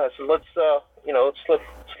yeah, man. I said, let's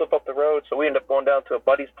slip up the road. So we ended up going down to a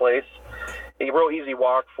buddy's place. A real easy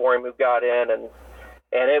walk for him who got in, and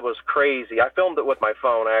it was crazy. I filmed it with my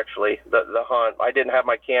phone, actually, the hunt. I didn't have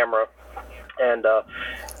my camera. And,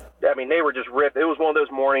 I mean, they were just ripped. It was one of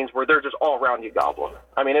those mornings where they're just all around you gobbling.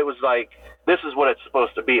 I mean, it was like, this is what it's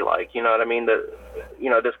supposed to be like, you know what I mean?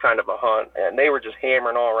 This kind of a hunt. And they were just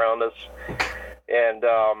hammering all around us. And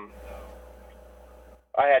I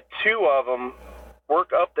had two of them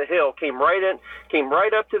work up the hill, came right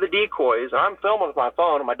up to the decoys. I'm filming with my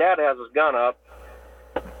phone, and my dad has his gun up.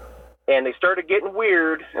 And they started getting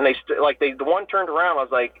weird, and the one turned around. I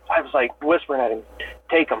was like whispering at him,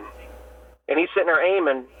 take him. And he's sitting there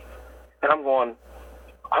aiming, and I'm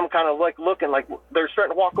kind of like looking like they're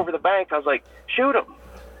starting to walk over the bank. I was like, shoot him.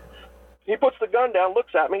 He puts the gun down,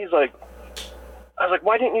 looks at me. I was like,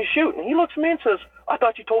 why didn't you shoot? And he looks at me and says, I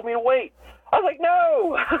thought you told me to wait. I was like,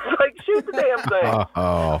 no. I was like, shoot the damn thing.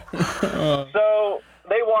 So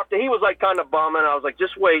they walked. He was like kind of bumming. I was like,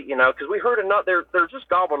 just wait, because we heard enough. They're just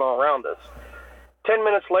gobbling all around us. 10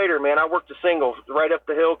 minutes later, man, I worked a single right up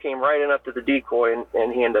the hill, came right in up to the decoy,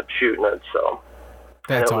 and he ended up shooting it. So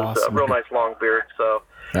that's awesome. It was a real nice long beard. So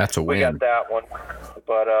that's a win. We got that one.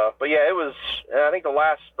 But yeah, it was. I think the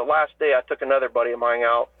last day I took another buddy of mine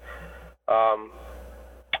out.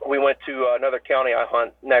 We went to another county I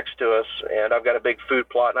hunt next to us, and I've got a big food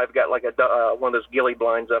plot, and I've got like one of those ghillie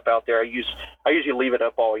blinds up out there. I usually leave it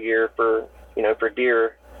up all year for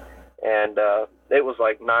deer, and it was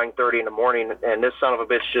like 9:30 in the morning, and this son of a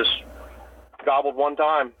bitch just gobbled one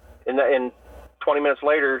time, and 20 minutes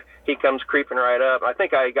later he comes creeping right up. I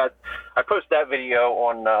think I posted that video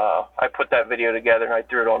on I put that video together and I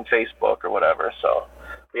threw it on Facebook or whatever. So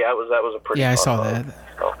yeah, that was a pretty I fun saw hunt. that.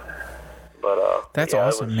 So, but that's yeah,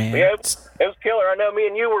 awesome, man. Yeah, it was killer. I know me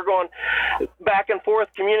and you were going back and forth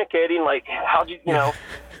communicating, like, how'd you guys,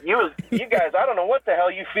 I don't know what the hell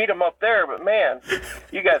you feed them up there, but man,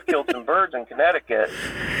 you guys killed some birds in Connecticut.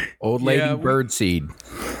 Old lady bird seed.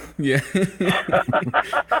 Yeah.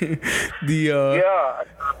 Yeah.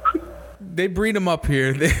 They breed them up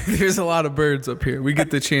here. There's a lot of birds up here. We get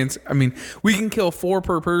the chance. I mean, we can kill 4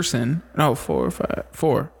 per person. No, 4 or 5.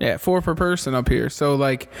 4. Yeah, 4 per person up here. So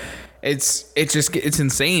like, it's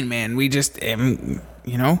insane, man. We just,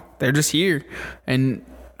 they're just here. And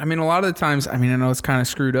I mean, a lot of the times, I mean, I know it's kind of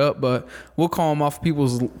screwed up, but we'll call them off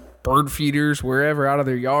people's bird feeders wherever out of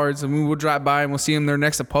their yards. I mean, we'll drive by and we'll see them there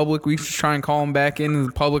next to public. We just try and call them back into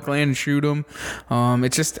the public land and shoot them.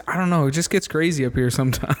 It just, I don't know. It just gets crazy up here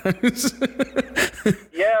sometimes.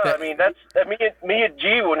 Yeah, I mean, that's me and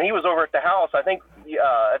G, when he was over at the house, I think you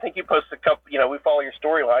posted a couple, we follow your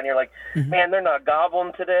storyline. You're like, man, they're not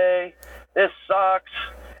gobbling today. This sucks.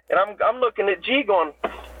 And I'm looking at G going,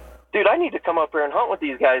 dude, I need to come up here and hunt with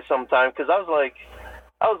these guys sometime, because I was like,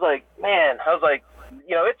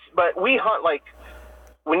 but we hunt like,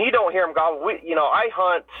 when you don't hear them gobble, I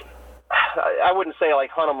hunt, I wouldn't say like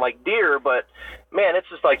hunt them like deer, but man, it's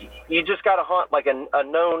just like, you just got to hunt like a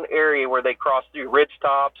known area where they cross through ridge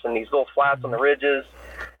tops and these little flats on the ridges.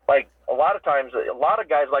 Like a lot of times, a lot of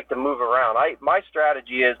guys like to move around. My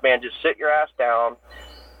strategy is, man, just sit your ass down,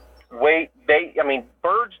 wait.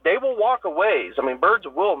 Birds, they will walk a ways. I mean, birds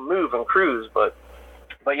will move and cruise, but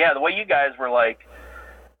yeah, the way you guys were like,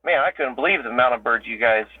 man, I couldn't believe the amount of birds you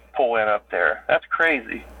guys pull in up there. That's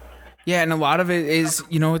crazy. Yeah, and a lot of it is,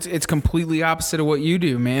 it's completely opposite of what you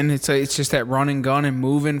do, man. It's just that run and gun and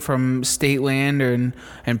moving from state land and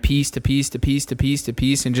piece to piece to piece to piece to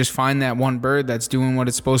piece, and just find that one bird that's doing what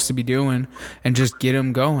it's supposed to be doing and just get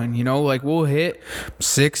them going. Like we'll hit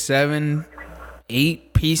 6, 7,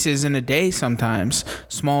 8 pieces in a day sometimes,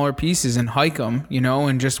 smaller pieces, and hike them,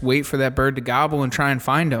 and just wait for that bird to gobble and try and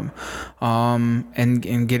find them,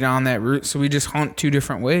 and get on that route. So we just hunt 2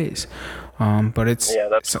 different ways. But it's, yeah,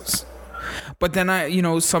 that's. But then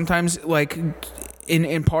I, sometimes like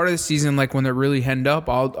in part of the season, like when they're really henned up,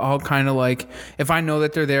 I'll kind of like, if I know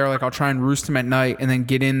that they're there, like I'll try and roost them at night and then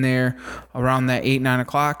get in there around that 8, 9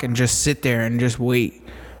 o'clock and just sit there and just wait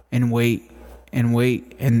and wait and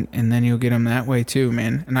wait, and then you'll get them that way too,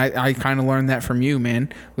 man. And I kind of learned that from you,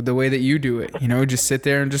 man, with the way that you do it. Just sit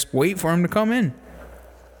there and just wait for them to come in.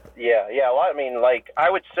 Yeah. Well, I mean, like I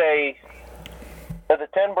would say that the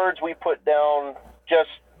 10 birds we put down just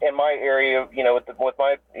in my area, with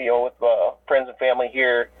my friends and family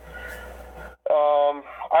here,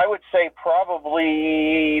 I would say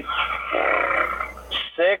probably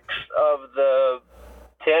 6 of the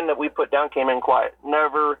 10 that we put down came in quiet.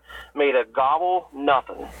 Never made a gobble,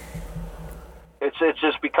 nothing. It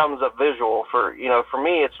just becomes a visual for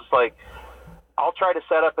me. It's just like, I'll try to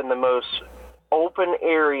set up in the most open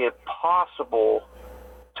area possible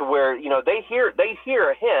to where, they hear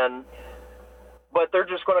a hen, but they're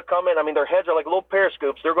just going to come in. I mean, their heads are like little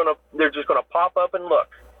periscopes. They're just going to pop up and look.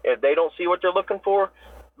 If they don't see what they're looking for,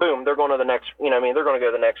 boom, they're going to the next, they're going to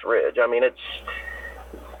go to the next ridge. I mean,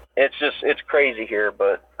 it's crazy here.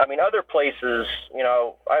 But I mean, other places,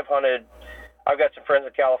 I've got some friends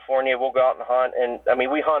in California. We'll go out and hunt, and I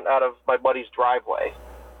mean, we hunt out of my buddy's driveway.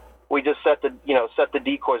 We just set the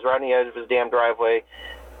decoys right on the edge of his damn driveway,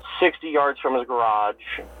 60 yards from his garage,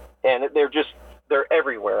 and they're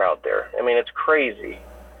everywhere out there. I mean, it's crazy,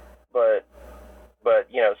 but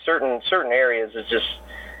certain areas is just,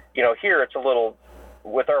 here it's a little,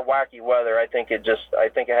 with our wacky weather, I think it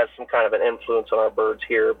has some kind of an influence on our birds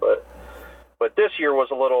here, but this year was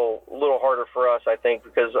a little harder for us, I think,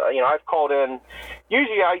 because I've called in.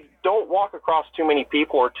 Usually I don't walk across too many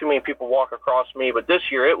people, or too many people walk across me, but this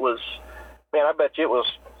year it was, man, I bet you it was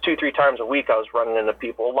 2-3 times a week I was running into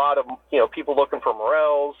people. A lot of people looking for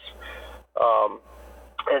morels,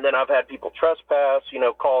 and then I've had people trespass.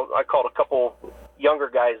 I called a couple younger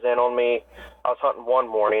guys in on me. I was hunting one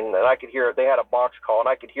morning, and I could hear they had a box call, and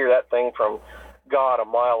I could hear that thing from God a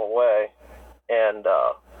mile away, and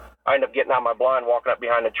I ended up getting out of my blind, walking up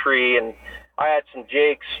behind a tree, and I had some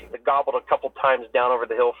jakes that gobbled a couple times down over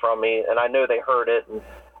the hill from me, and I knew they heard it, and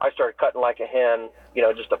I started cutting like a hen,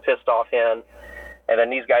 just a pissed off hen, and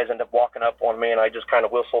then these guys ended up walking up on me, and I just kind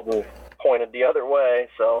of whistled and pointed the other way.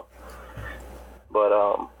 So, but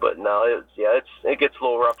no, it gets a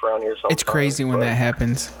little rough around here sometimes. It's crazy when that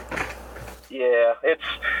happens. Yeah, it's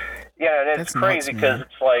crazy because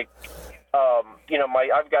it's like, I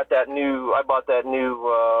bought that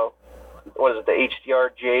new, what is it, the HDR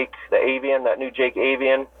Jake, the Avian, that new Jake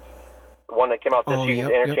Avian, the one that came out this year,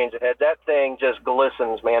 the interchange of head. That thing just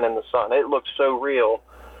glistens, man, in the sun. It looks so real.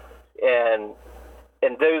 And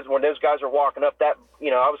when those guys are walking up, that,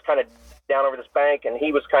 I was kind of down over this bank, and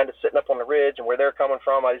he was kind of sitting up on the ridge, and where they're coming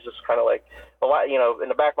from, I was just kind of like, in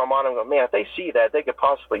the back of my mind, I'm going, man, if they see that, they could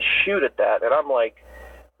possibly shoot at that. And I'm like,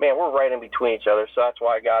 man, we're right in between each other. So that's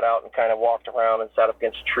why I got out and kind of walked around and sat up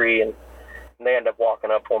against a tree, and they ended up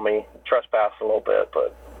walking up on me, trespassing a little bit.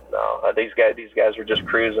 But no, these guys were just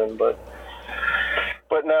cruising. But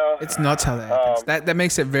no, it's nuts how that happens. That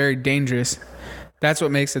makes it very dangerous. That's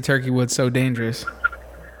what makes the turkey woods so dangerous.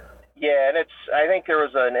 Yeah, and I think there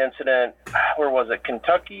was an incident, where was it,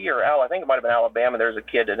 Kentucky or I think it might have been Alabama. There was a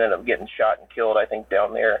kid that ended up getting shot and killed, I think,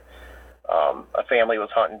 down there. A family was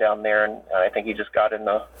hunting down there, and I think he just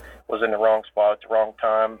was in the wrong spot at the wrong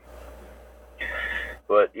time.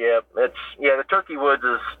 But the turkey woods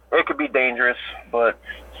it could be dangerous, but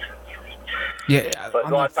a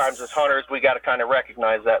lot of times as hunters, we got to kind of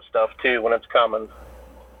recognize that stuff too when it's coming.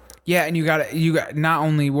 Yeah, and you got not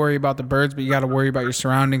only worry about the birds, but you got to worry about your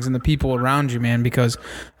surroundings and the people around you, man. Because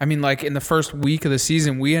I mean, like in the first week of the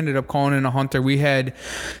season, we ended up calling in a hunter.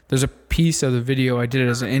 There's a piece of the video I did it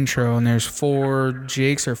as an intro, and there's 4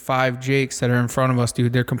 jakes or 5 jakes that are in front of us,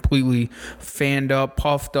 dude. They're completely fanned up,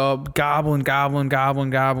 puffed up, gobbling.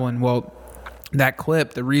 Well, that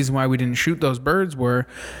clip, the reason why we didn't shoot those birds were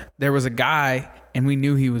there was a guy, and we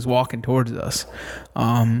knew he was walking towards us.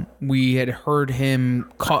 We had heard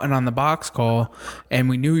him cutting on the box call, and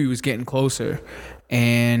we knew he was getting closer.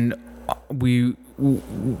 And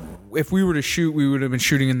if we were to shoot, we would have been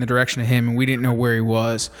shooting in the direction of him, and we didn't know where he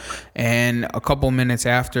was. And a couple minutes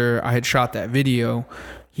after I had shot that video,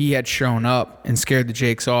 he had shown up and scared the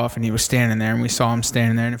jakes off, and he was standing there, and we saw him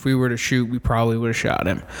standing there. And if we were to shoot, we probably would have shot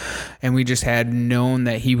him. And we just had known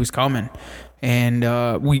that he was coming. And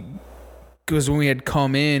because when we had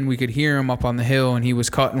come in, we could hear him up on the hill, and he was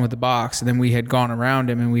cutting with the box. And then we had gone around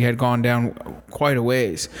him, and we had gone down quite a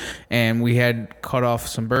ways, and we had cut off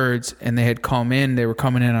some birds, and they had come in. They were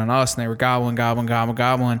coming in on us, and they were gobbling.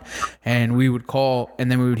 And we would call,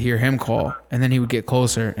 and then we would hear him call, and then he would get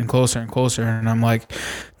closer and closer and closer. And I'm like,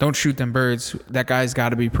 don't shoot them birds. That guy's got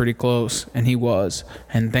to be pretty close. And he was.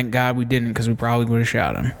 And thank God we didn't, because we probably would have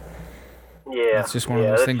shot him. Yeah. It's just one of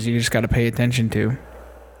those things you just got to pay attention to.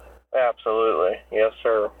 Absolutely, yes,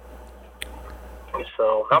 sir.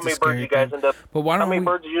 So, how many birds you guys end up? But why don't how many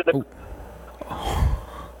birds did you?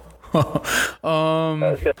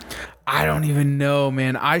 I don't even know,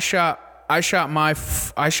 man. I didn't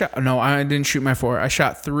shoot my 4. I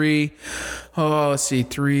shot 3. Oh, let's see,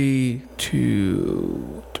 3,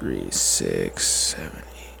 2, 3, 6, 7, 8,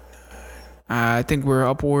 9. I think we're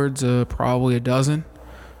upwards of probably a dozen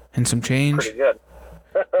and some change. Pretty good.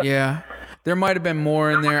 Yeah. There might have been more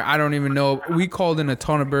in there. I don't even know. We called in a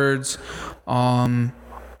ton of birds.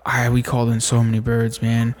 We called in so many birds,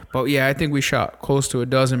 man. But yeah, I think we shot close to a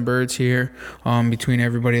dozen birds here, between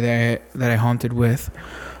everybody that I hunted with.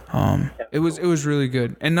 It was really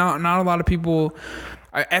good, and not a lot of people.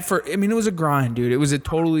 I mean, it was a grind, dude. It was a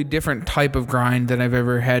totally different type of grind than I've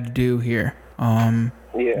ever had to do here.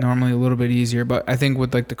 Normally a little bit easier, but I think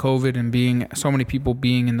with like the COVID and being so many people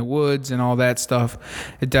being in the woods and all that stuff,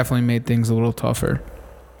 it definitely made things a little tougher.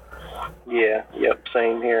 Yeah, yep,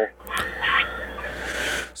 same here.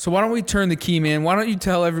 So why don't we turn the key, man? Why don't you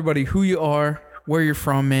tell everybody who you are, where you're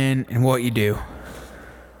from, man, and what you do?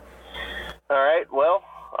 All right, well,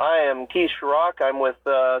 I am Keith Sharrock. I'm with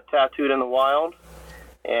Tattooed in the Wild,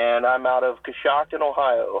 and I'm out of Coshocton,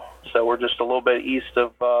 Ohio. So we're just a little bit east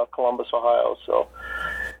of Columbus, Ohio. So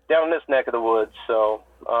down in this neck of the woods. So,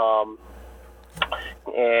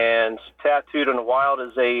 and Tattooed in the Wild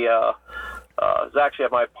is is actually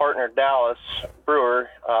my partner Dallas Brewer.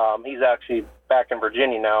 He's actually back in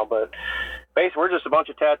Virginia now, but basically we're just a bunch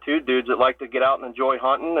of tattooed dudes that like to get out and enjoy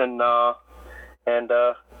hunting and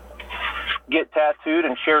get tattooed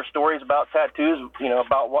and share stories about tattoos,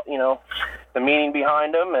 about what, the meaning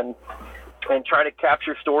behind them, and try to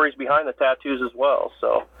capture stories behind the tattoos as well.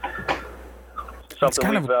 So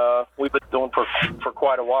something we've been doing for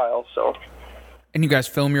quite a while. So. And you guys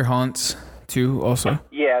film your hunts too, also?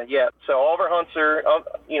 Yeah. So all of our hunts are,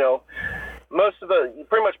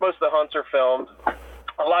 pretty much most of the hunts are filmed.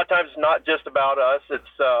 A lot of times it's not just about us. It's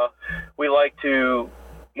we like to,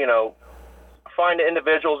 find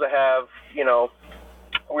individuals that have,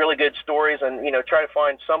 really good stories, and try to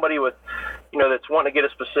find somebody with, that's wanting to get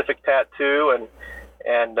a specific tattoo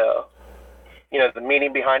and the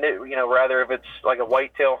meaning behind it. Rather if it's like a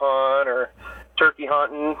whitetail hunt or turkey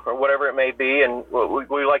hunting or whatever it may be. And what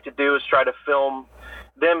we like to do is try to film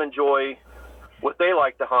them enjoy what they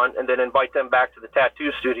like to hunt, and then invite them back to the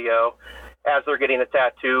tattoo studio as they're getting a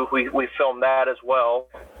tattoo. We film that as well.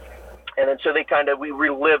 And then so we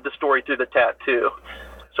relive the story through the tattoo.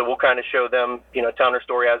 So we'll kind of show them, telling their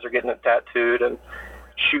story as they're getting it tattooed, and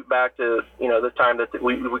shoot back to, the time that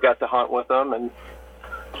we got to hunt with them and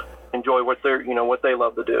enjoy what what they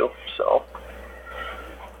love to do. So.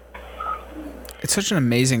 It's such an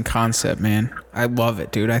amazing concept, man. I love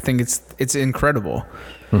it, dude. I think it's incredible.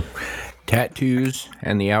 Tattoos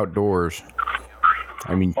and the outdoors.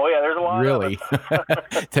 I mean, oh yeah, there's a lot. Really,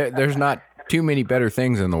 there's not too many better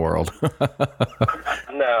things in the world.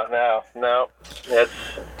 No.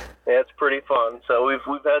 It's pretty fun. So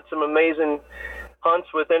we've had some amazing hunts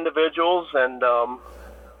with individuals,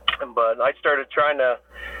 but I started trying to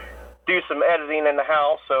do some editing in the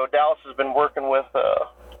house. So Dallas has been working with a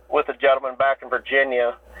gentleman back in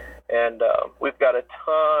Virginia, and we've got a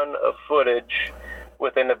ton of footage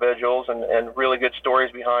with individuals and really good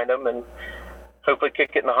stories behind them, and hopefully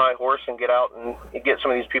kick it in a high horse and get out and get some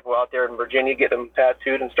of these people out there in Virginia, get them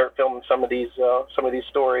tattooed, and start filming some of these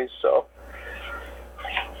stories. So,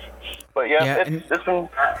 but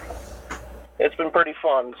it's been pretty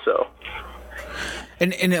fun. So.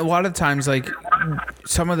 And a lot of times, like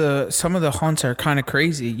some of the hunts are kind of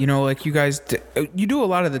crazy. Like you guys, you do a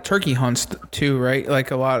lot of the turkey hunts too, right?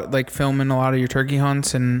 Like filming a lot of your turkey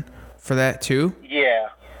hunts, and for that too.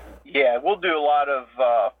 Yeah, we'll do a lot of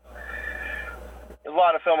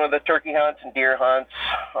filming of the turkey hunts and deer hunts.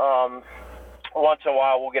 Once in a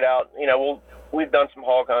while, we'll get out. We've done some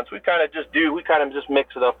hog hunts. We kind of just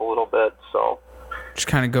mix it up a little bit. So. Just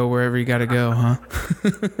kind of go wherever you got to go, huh?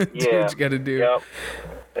 Yeah. What you got to do. Yep.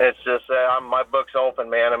 It's just my book's open,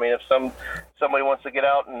 man. I mean, if somebody wants to get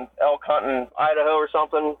out and elk hunt in Idaho or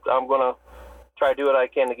something, I'm gonna try to do what I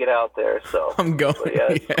can to get out there. So I'm going.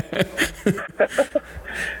 Yeah.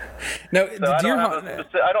 Now, so I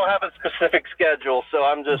don't have a specific schedule, so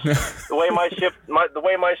I'm just the way my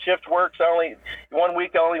shift works. One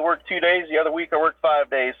week I only work 2 days, the other week I work 5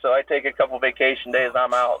 days. So I take a couple vacation days.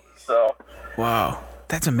 I'm out. So. Wow,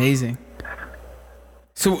 that's amazing.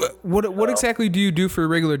 So what exactly do you do for a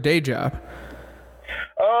regular day job?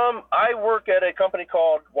 I work at a company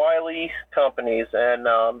called Wiley Companies, and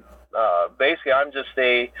basically I'm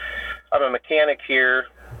a mechanic here,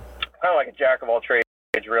 kind of like a jack of all trades,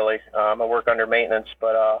 really. I work under maintenance,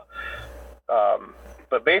 but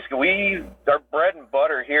basically our bread and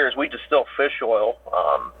butter here is we distill fish oil.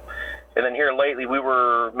 And then here lately we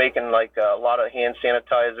were making like a lot of hand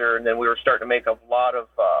sanitizer, and then we were starting to make a lot of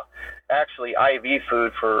actually IV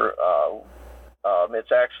food for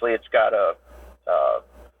it's got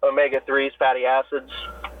omega-3s, fatty acids,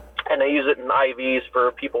 and they use it in IVs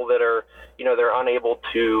for people that are, they're unable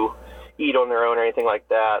to eat on their own or anything like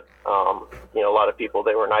that. A lot of people,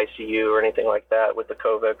 they were in ICU or anything like that with the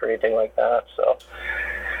COVID or anything like that. So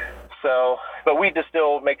So, but we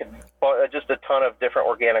distill, make just a ton of different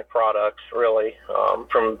organic products, really,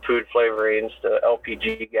 from food flavorings to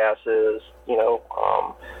LPG gases,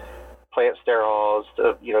 plant sterols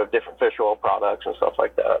to, different fish oil products and stuff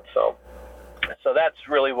like that. So that's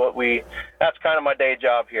really that's kind of my day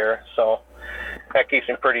job here. So that keeps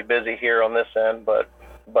me pretty busy here on this end, but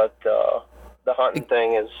the hunting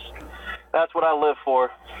thing that's what I live for.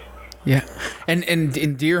 Yeah.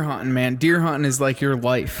 And deer hunting, man. Deer hunting is like your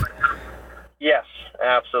life. Yes,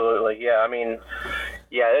 absolutely. Yeah, I mean,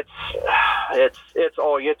 yeah, it's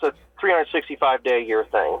a 365-day a year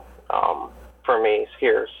thing for me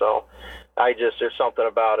here. So there's something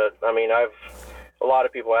about it. I mean, a lot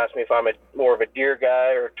of people ask me if I'm more of a deer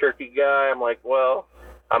guy or a turkey guy. I'm like, well,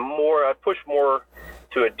 I push more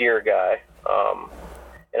to a deer guy.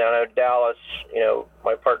 And I know Dallas,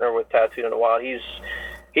 my partner with Tattooed in the Wild,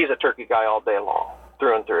 he's a turkey guy all day long,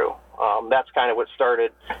 through and through. That's kind of what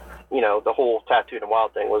started, the whole Tattooed in the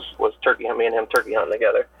Wild thing was turkey, me and him turkey hunting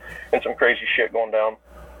together, and some crazy shit going down.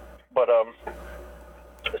 But I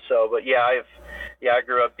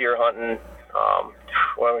grew up deer hunting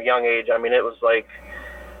when I was a young age. I mean, it was like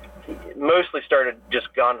mostly started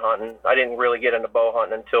just gun hunting. I didn't really get into bow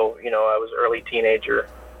hunting until I was early teenager,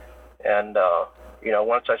 and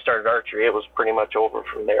once I started archery, it was pretty much over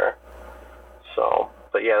from there. So,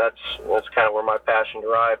 but yeah, that's kind of where my passion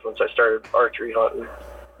derived once I started archery hunting.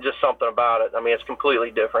 Just something about it. I mean, it's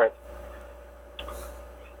completely different.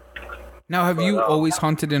 Now, have you always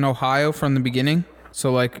hunted in Ohio from the beginning?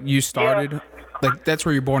 So, like, you started, like, that's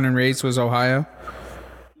where you're born and raised, was Ohio?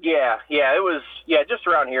 Yeah, it was, just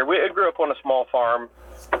around here. I grew up on a small farm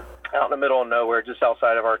out in the middle of nowhere, just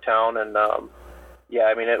outside of our town, and, I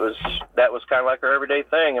mean, that was kind of like our everyday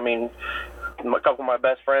thing. I mean, a couple of my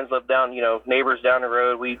best friends lived down, neighbors down the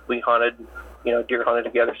road. We hunted, deer hunted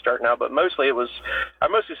together starting out, but mostly I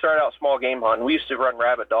mostly started out small game hunting. We used to run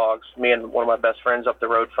rabbit dogs, me and one of my best friends up the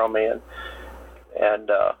road from me, and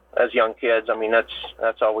as young kids, I mean,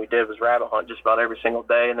 that's all we did was rabbit hunt just about every single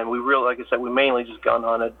day. And then like I said, we mainly just gun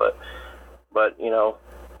hunted, but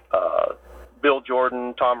Bill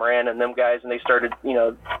Jordan, Tom Moran, and them guys, and they started,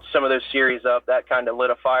 some of those series up. That kind of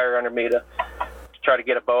lit a fire under me to try to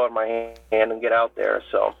get a bow in my hand and get out there.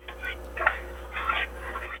 So,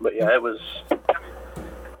 but yeah, it was.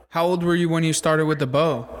 How old were you when you started with the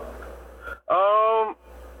bow?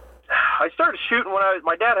 I started shooting when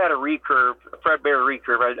my dad had a recurve, a Fred Bear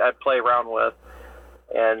recurve I'd play around with.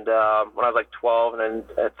 And when I was like 12, and then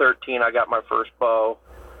at 13, I got my first bow.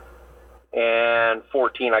 And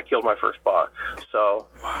 14, I killed my first buck. So,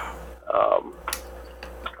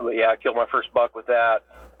 but yeah, I killed my first buck with that.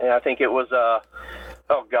 And I think it was, I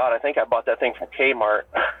think I bought that thing from Kmart.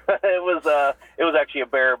 It was actually a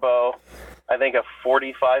bear bow. I think a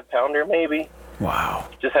 45-pounder maybe. Wow.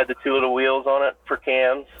 Just had the two little wheels on it for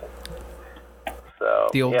cams. So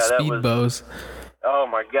the old speed bows. Oh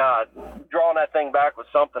my God, drawing that thing back was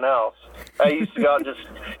something else. I used to go out and just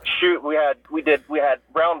shoot. We had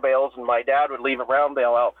brown bales, and my dad would leave a brown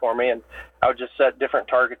bale out for me, and I would just set different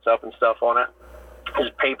targets up and stuff on it.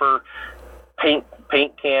 Just paper, paint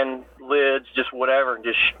can lids, just whatever, and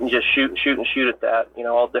just shoot at that.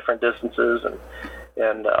 All different distances,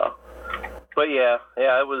 and but yeah,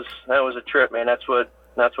 that was a trip, man. That's what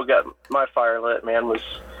got my fire lit, man.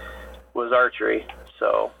 Was archery.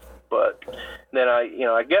 So, but then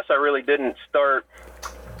I guess I really didn't start.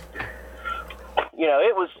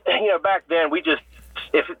 It was back then we just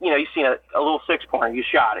if you seen a little 6-pointer, you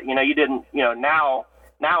shot it. You didn't. Now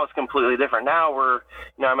it's completely different. Now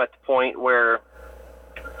I'm at the point where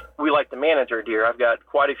we like to manage our deer. I've got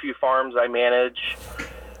quite a few farms I manage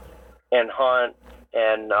and hunt,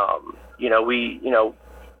 and I'll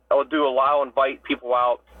invite people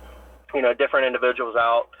out, different individuals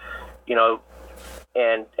out,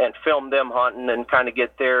 and film them hunting and kind of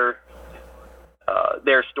get their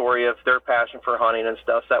story of their passion for hunting and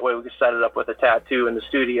stuff. So that way we can set it up with a tattoo in the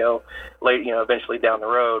studio later, eventually down the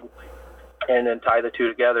road, and then tie the two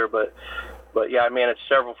together. But yeah, I manage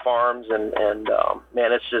several farms, and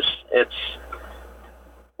man, it's just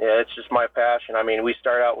my passion. I mean, we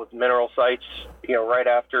start out with mineral sites, right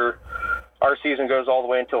after our season goes all the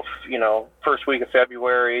way until, first week of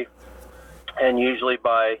February. And usually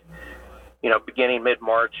by, beginning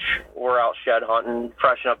mid-March, we're out shed hunting,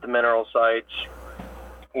 freshen up the mineral sites,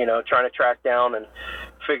 trying to track down and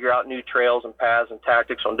figure out new trails and paths and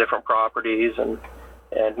tactics on different properties, and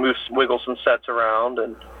wiggle some sets around.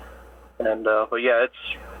 But yeah,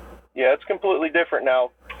 it's completely different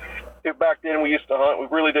now. Back then we used to hunt. We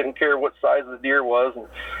really didn't care what size the deer was. And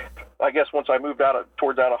I guess once I moved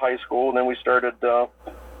towards out of high school, and then we started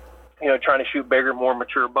trying to shoot bigger, more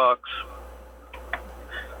mature bucks.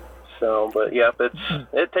 So, but yeah,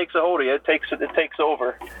 it takes a hold of you. It takes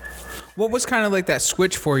over. What was kind of like that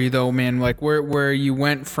switch for you though, man? Like where you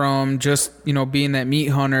went from just, being that meat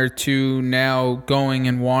hunter to now going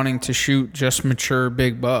and wanting to shoot just mature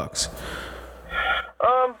big bucks?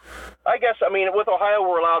 I guess, with Ohio,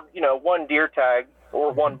 we're allowed, one deer tag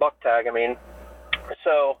or one buck tag.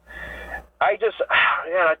 So I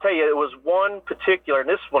tell you, it was one particular, and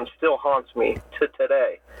this one still haunts me to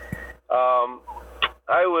today. I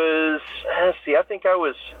think I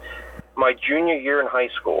was my junior year in high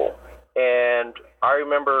school, and I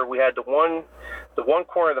remember we had the one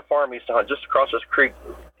corner of the farm we used to hunt just across this creek,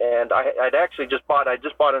 and I just bought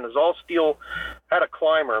an Azal steel, had a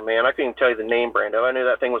climber, man. I couldn't even tell you the name brand of it. I knew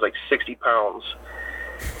that thing was like 60 pounds.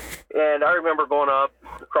 And I remember going up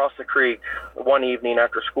across the creek one evening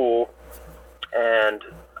after school, and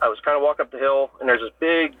I was kind of walking up the hill, and there's this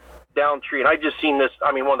big down tree, and I just seen this,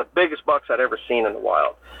 one of the biggest bucks I'd ever seen in the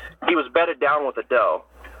wild. He was bedded down with a doe,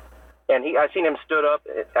 and I seen him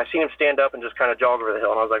stand up and just kind of jog over the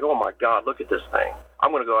hill, and I was like, oh my God, look at this thing.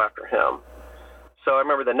 I'm going to go after him. So I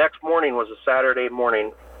remember the next morning was a Saturday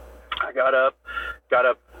morning. I got up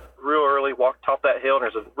real early, walked top that hill, and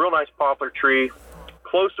there's a real nice poplar tree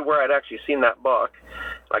close to where I'd actually seen that buck.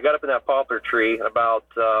 I got up in that poplar tree, and about,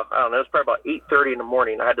 it was probably about 8:30 in the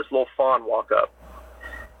morning. I had this little fawn walk up,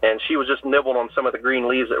 and she was just nibbling on some of the green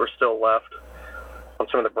leaves that were still left on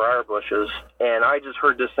some of the briar bushes, and I just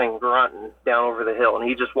heard this thing grunting down over the hill, and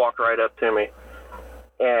he just walked right up to me,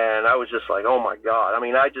 and I was just like, oh my God.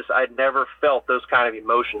 I'd never felt those kind of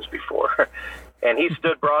emotions before. And he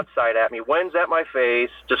stood broadside at me, winds at my face,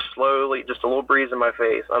 just slowly, just a little breeze in my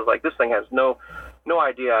face. I was like, this thing has no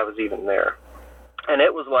idea I was even there. And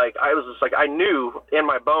it was like, I knew in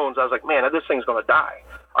my bones, I was like, man, this thing's going to die.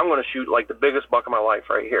 I'm going to shoot like the biggest buck of my life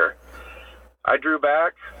right here. I drew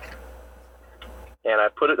back, and I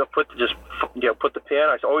put the pin.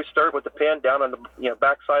 I always start with the pin down on the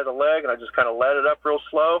back side of the leg, and I just kind of let it up real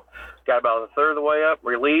slow. Got about a third of the way up,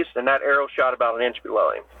 released, and that arrow shot about an inch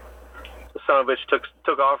below him. The son of a bitch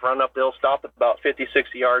took off, ran up the hill, stopped at about 50,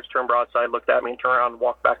 60 yards, turned broadside, looked at me, and turned around and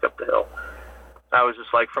walked back up the hill. I was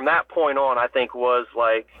just like, from that point on, I think was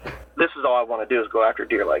like, this is all I want to do is go after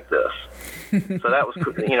deer like this. So that was,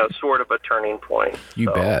 sort of a turning point.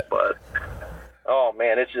 You bet. But, oh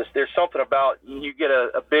man, it's just, there's something about, you get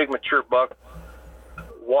a big mature buck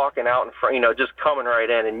walking out in front, just coming right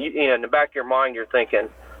in, and in the back of your mind, you're thinking,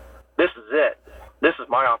 this is it. This is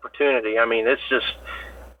my opportunity. It's just,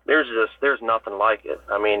 there's nothing like it.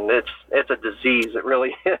 It's a disease. It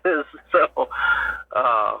really is. So,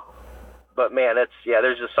 but man,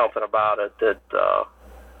 there's just something about it that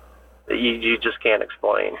you just can't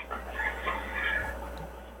explain.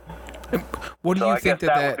 What do you think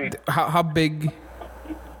how big?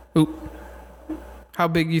 How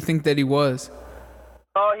big you think that he was?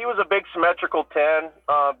 He was a big symmetrical 10,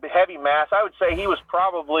 heavy mass. I would say he was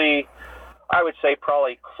probably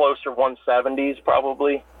closer 170s,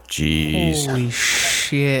 probably. Jeez. Holy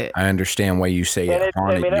shit! I understand why you say it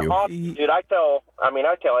haunted you. Dude, I tell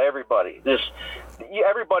everybody this.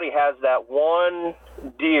 Everybody has that one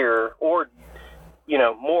deer, or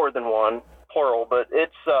more than one, plural. But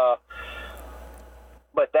it's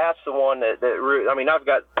but that's the one that I've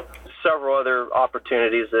got several other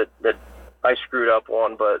opportunities that I screwed up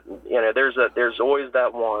on, but there's always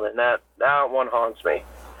that one, and that one haunts me.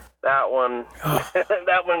 That one,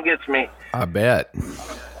 that one gets me. I bet.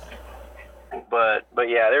 But we've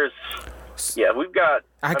got.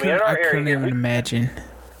 I couldn't even imagine.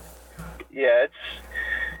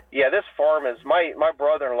 This farm is my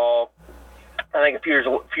brother-in-law. I think a few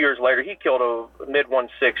years later, he killed a mid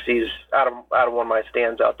 160s out of one of my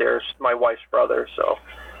stands out there. It's my wife's brother. So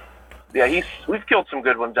we've killed some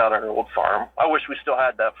good ones out on our old farm. I wish we still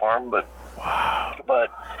had that farm, but wow.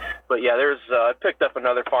 But yeah, I picked up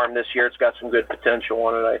another farm this year. It's got some good potential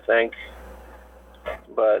on it, I think.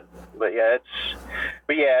 But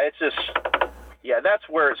it's just that's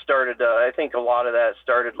where it started. I think a lot of that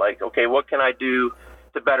started like, okay, what can I do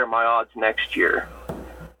to better my odds next year?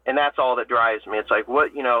 And that's all that drives me. It's like,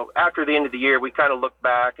 what, after the end of the year, we kind of look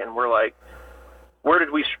back and we're like, where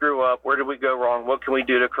did we screw up? Where did we go wrong? What can we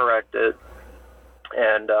do to correct it?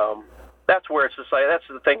 And that's where it's just like, that's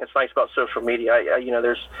the thing that's nice about social media.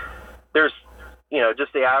 There's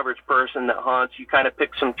just the average person that hunts. You kind of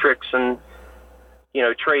pick some tricks and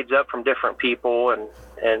trades up from different people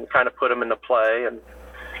and kind of put them into play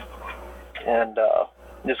and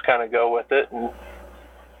just kind of go with it and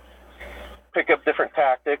pick up different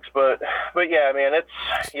tactics. But yeah, man, it's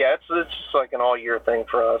just like an all year thing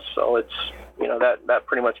for us. So it's that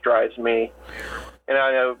pretty much drives me. And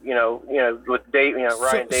I know, with Dave,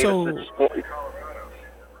 Ryan Davis. Go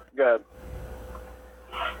ahead.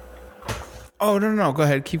 Oh, no. Go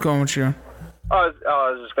ahead. Keep going with you. I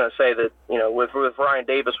was just going to say that, with Ryan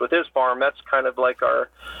Davis with his farm, that's kind of like our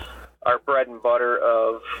bread and butter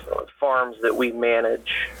of farms that we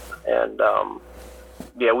manage. And,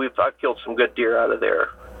 I've killed some good deer out of there.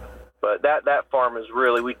 But that farm is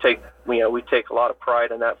really, we take a lot of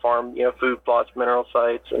pride in that farm, food plots, mineral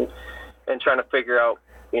sites, and trying to figure out,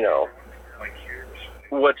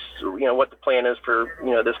 what the plan is for,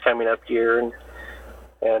 this coming up year. And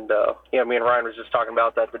me and Ryan was just talking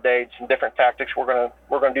about that today. Some different tactics. We're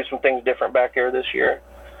gonna do some things different back here this year.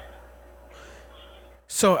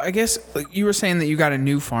 So I guess you were saying that you got a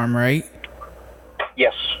new farm, right?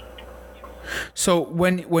 Yes. So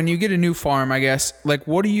when you get a new farm, I guess,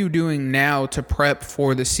 what are you doing now to prep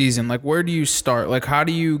for the season? Where do you start? How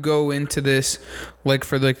do you go into this,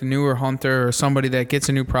 for the newer hunter or somebody that gets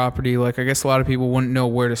a new property? I guess a lot of people wouldn't know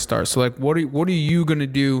where to start. So what are you going to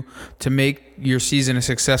do to make your season a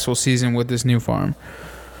successful season with this new farm?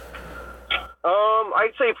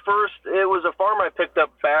 I'd say first, it was a farm I picked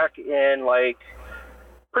up back in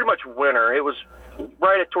pretty much winter. It was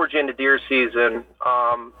right towards the end of deer season.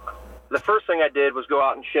 The first thing I did was go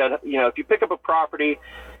out and shed. If you pick up a property,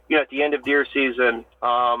 at the end of deer season,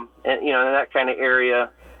 and in that kind of area,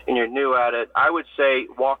 and you're new at it, I would say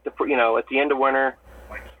walk at the end of winter,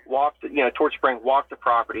 towards spring, walk the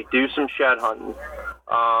property, do some shed hunting.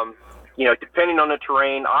 Depending on the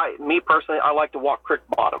terrain, me personally, I like to walk creek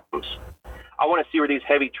bottoms. I want to see where these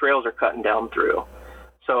heavy trails are cutting down through.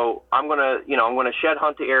 So I'm gonna shed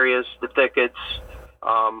hunt the areas, the thickets.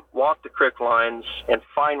 Walk the creek lines and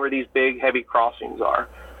find where these big heavy crossings are.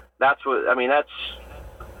 That's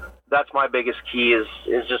my biggest key is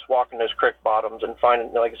just walking those creek bottoms and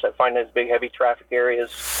finding those big heavy traffic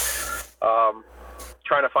areas,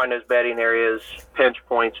 trying to find those bedding areas, pinch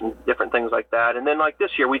points, and different things like that. And then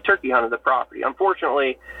this year we turkey hunted the property.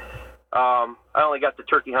 Unfortunately, I only got to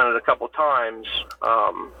turkey hunted a couple times.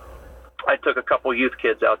 I took a couple youth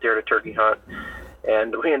kids out there to turkey hunt,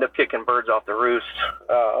 and we ended up kicking birds off the roost.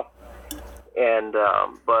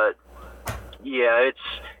 But yeah,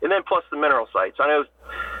 and then plus the mineral sites. I know,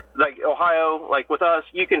 Ohio, with us,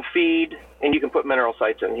 you can feed and you can put mineral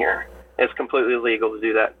sites in here. It's completely legal to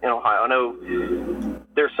do that in Ohio. I know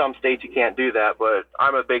there's some states you can't do that, but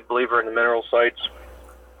I'm a big believer in the mineral sites.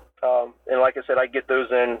 And like I said, I get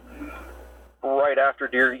those in right after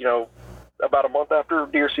deer, about a month after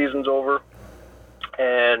deer season's over.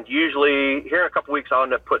 And usually here in a couple weeks, I'll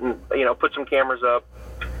end up put some cameras up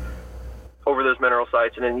over those mineral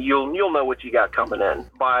sites, and then you'll know what you got coming in.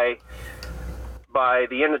 By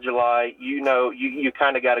the end of July, you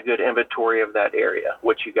kind of got a good inventory of that area,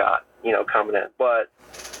 what you got, coming in. But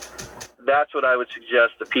that's what I would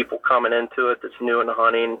suggest to people coming into it that's new into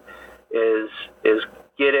hunting is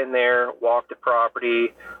get in there, walk the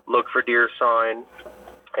property, look for deer sign,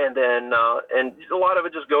 and then and a lot of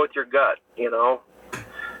it just go with your gut,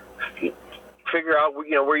 figure out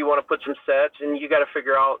where you want to put some sets, and you got to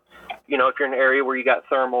figure out if you're in an area where you got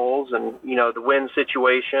thermals and the wind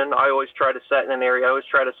situation. I always try to set in an area. I always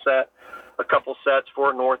try to set a couple sets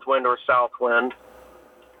for north wind or south wind.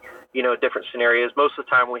 Different scenarios. Most of the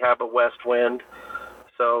time we have a west wind.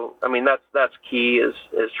 So that's key is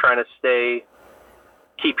trying to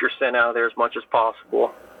keep your scent out of there as much as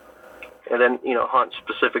possible, and then hunt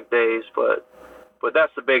specific days. But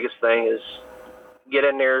that's the biggest thing is get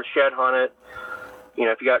in there, shed hunt it.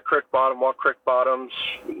 If you got creek bottom, walk creek bottoms.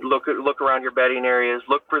 Look around your bedding areas.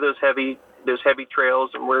 Look for those heavy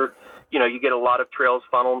trails, and where you get a lot of trails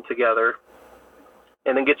funneled together,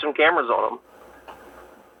 and then get some cameras on them.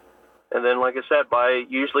 And then, like I said,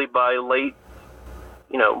 usually by late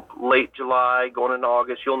July, going into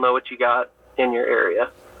August, you'll know what you got in your area,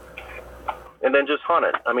 and then just hunt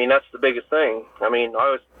it. That's the biggest thing. The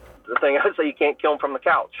thing I would say, you can't kill them from the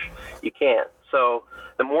couch. You can't. So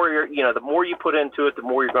the more the more you put into it, the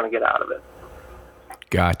more you're going to get out of it.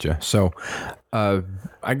 Gotcha. So,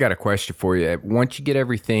 I got a question for you. Once you get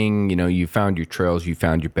everything, you found your trails, you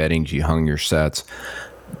found your beddings, you hung your sets.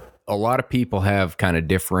 A lot of people have kind of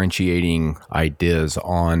differentiating ideas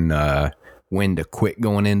on when to quit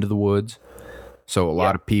going into the woods. So a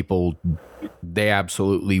lot of people, they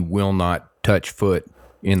absolutely will not touch foot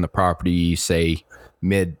in the property, say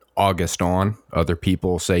mid-August on. Other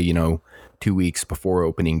people say, 2 weeks before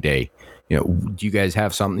opening day. Do you guys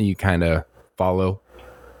have something you kind of follow?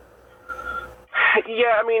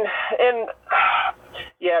 Yeah,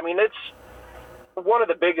 it's one of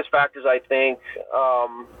the biggest factors, I think,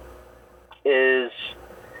 is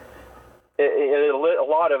a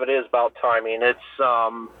lot of it is about timing. It's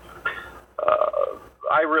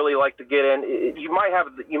I really like to get in. You might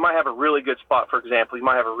have a really good spot. For example, you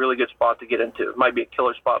might have a really good spot to get into. It might be a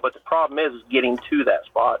killer spot, but the problem is getting to that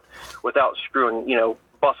spot without screwing,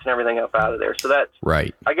 busting everything up out of there. So that's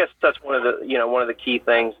right. I guess that's one of the key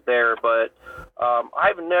things there. But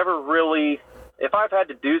I've never really, if I've had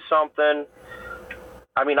to do something,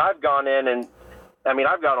 I've gone in and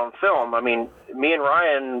I've got on film. Me and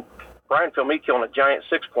Ryan filmed me killing a giant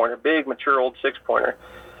 6-pointer, big mature old 6-pointer.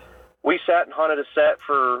 We sat and hunted a set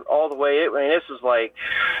for all the way. This was like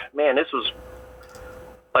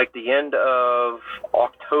the end of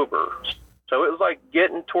October. So it was like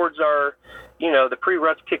getting towards our, the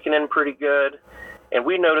pre-rut's kicking in pretty good. And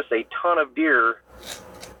we noticed a ton of deer.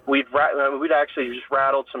 We'd actually just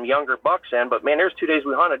rattled some younger bucks in, but man, there's 2 days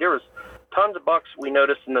we hunted. There was tons of bucks we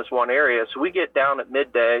noticed in this one area. So we get down at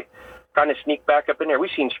midday, kind of sneak back up in there. We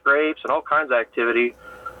seen scrapes and all kinds of activity.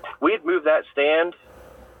 We had moved that stand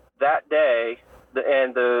that day,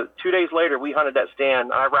 and the 2 days later we hunted that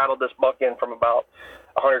stand. I rattled this buck in from about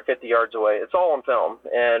 150 yards away. It's all on film,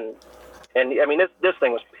 and this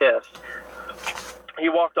thing was pissed. He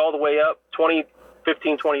walked all the way up 20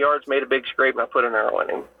 yards, made a big scrape, and I put an arrow in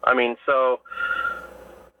him. So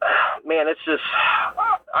man, it's just,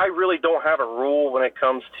 I really don't have a rule when it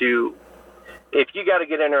comes to, if you got to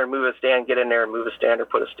get in there and move a stand, get in there and move a stand or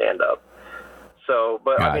put a stand up. So,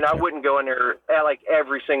 but gotcha. I wouldn't go in there like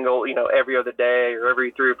every single, every other day or every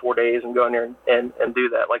 3 or 4 days and go in there and do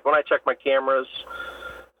that. Like when I check my cameras,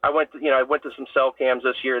 I went to some cell cams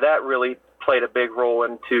this year. That really played a big role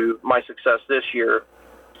into my success this year.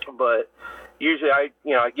 But usually I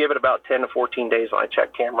give it about 10 to 14 days when I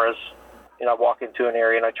check cameras. I walk into an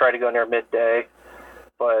area and I try to go in there midday.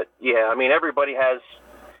 But yeah, everybody has,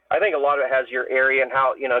 I think a lot of it has your area and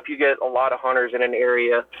how, if you get a lot of hunters in an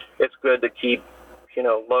area, it's good to keep,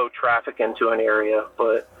 low traffic into an area.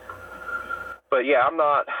 But yeah, I'm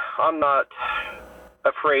not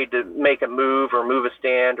afraid to make a move or move a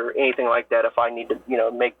stand or anything like that if I need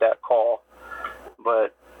to, make that call.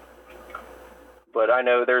 But I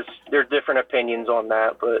know there's different opinions on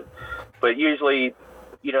that, but usually,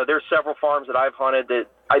 there's several farms that I've hunted that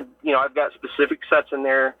I've got specific sets in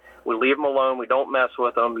there. We leave them alone. We don't mess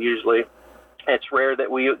with them usually. It's rare that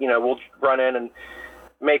we'll run in and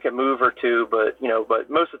make a move or two, but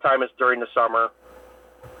most of the time it's during the summer.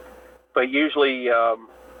 But usually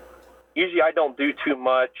I don't do too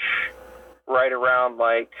much right around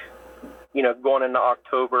going into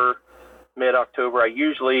October, mid-October.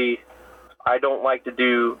 I don't like to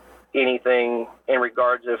do anything in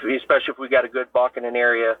regards of, especially if we got a good buck in an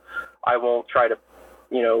area, I won't try to,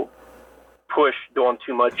 push doing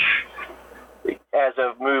too much as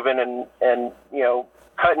of moving and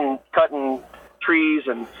cutting trees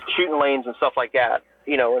and shooting lanes and stuff like that,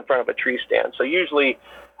 in front of a tree stand. So usually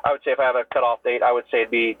I would say if I have a cutoff date, I would say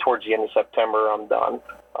it'd be towards the end of September. I'm done.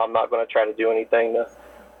 I'm not going to try to do anything to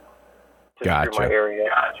Gotcha. My area.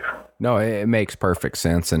 Gotcha. No, it makes perfect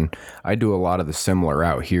sense, and I do a lot of the similar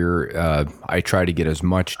out here. I try to get as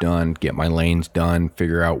much done, get my lanes done,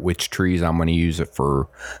 figure out which trees I'm going to use it for,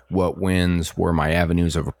 what winds, where my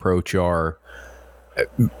avenues of approach are,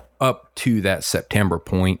 up to that September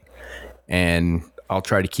point, and I'll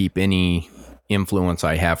try to keep any influence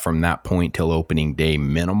I have from that point till opening day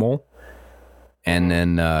minimal, and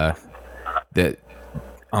then that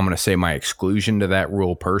I'm going to say my exclusion to that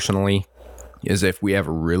rule personally is if we have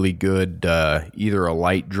a really good either a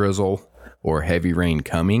light drizzle or heavy rain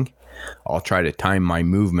coming, I'll try to time my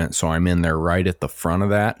movement so I'm in there right at the front of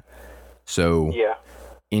that. So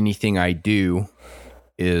anything I do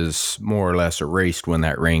is more or less erased when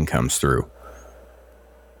that rain comes through.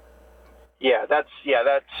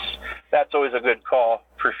 That's always a good call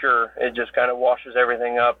for sure. It just kind of washes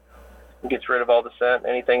everything up and gets rid of all the scent,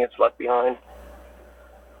 anything that's left behind.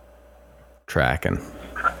 Tracking.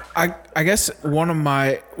 I guess one of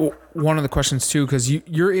the questions too, because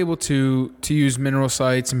you're able to use mineral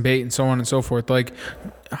sites and bait and so on and so forth. Like,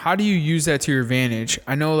 how do you use that to your advantage?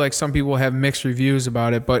 I know like some people have mixed reviews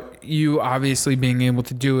about it, but you obviously being able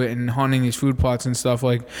to do it and hunting these food plots and stuff,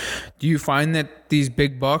 like, do you find that these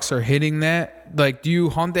big bucks are hitting that? Like, do you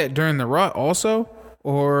hunt that during the rut also,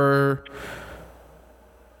 or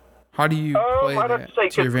how do you play that to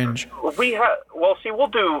your advantage?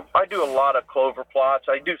 I do a lot of clover plots.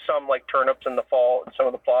 I do some like turnips in the fall in some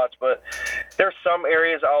of the plots, but there's some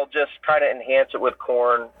areas I'll just kind of enhance it with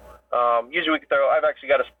corn. Usually I've actually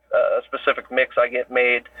got a specific mix I get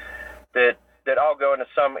made that I'll go into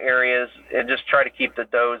some areas and just try to keep the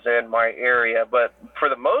does in my area. But for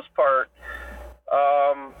the most part,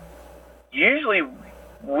 usually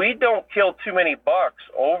we don't kill too many bucks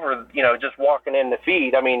over, just walking in to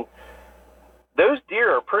feed. I mean, those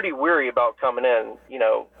deer are pretty weary about coming in,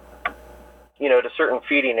 to certain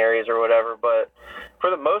feeding areas or whatever. But for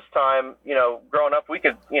the most time, growing up, we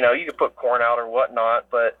could, you could put corn out or whatnot,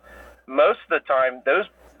 but most of the time, those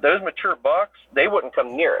mature bucks, they wouldn't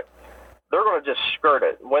come near it. They're going to just skirt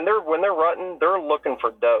it. When they're rutting, they're looking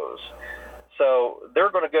for does. So they're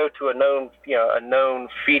going to go to a known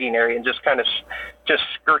feeding area and just kind of just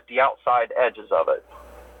skirt the outside edges of it.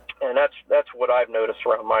 And that's what I've noticed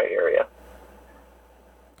around my area.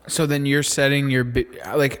 So then you're setting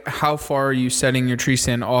how far are you setting your tree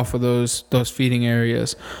stand off of those feeding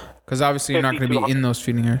areas? Because obviously you're not going to be in those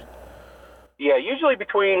feeding areas. Yeah, usually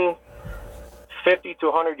between 50 to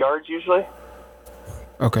 100 yards usually.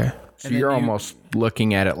 Okay. So you're almost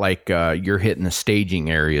looking at it like you're hitting the staging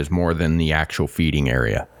areas more than the actual feeding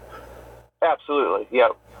area. Absolutely, yeah.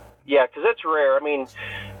 Yeah, because it's rare. I mean,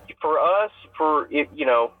 for us,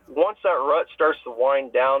 once that rut starts to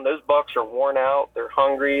wind down, those bucks are worn out, they're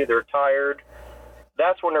hungry, they're tired.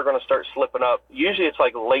 That's when they're going to start slipping up. Usually it's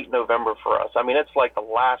like late November for us. I mean, it's like the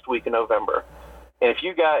last week of November. And if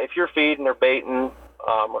you're feeding or baiting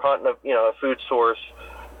or hunting a food source,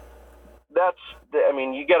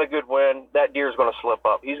 you got a good wind, that deer's going to slip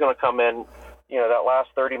up. He's going to come in, that last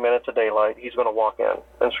 30 minutes of daylight, he's going to walk in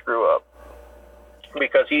and screw up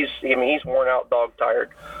because he's worn out, dog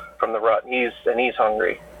tired from the rut. He's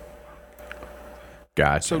hungry.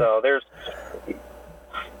 Gotcha. So there's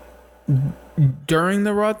during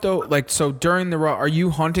the rut though, during the rut, are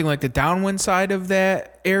you hunting like the downwind side of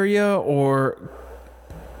that area or?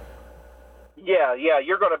 Yeah.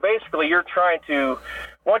 You're trying to,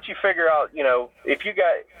 once you figure out, if you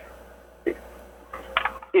got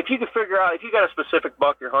a specific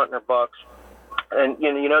buck you're hunting or bucks, and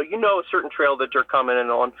a certain trail that they're coming in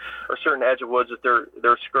on, or certain edge of woods that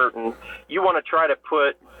they're skirting, you want to try to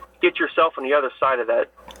get yourself on the other side of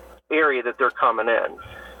that area that they're coming in.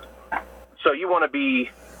 So you want to be.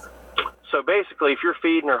 So basically, if you're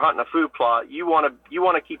feeding or hunting a food plot, you want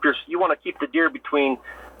to keep the deer between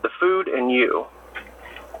the food and you,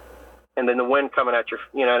 and then the wind coming at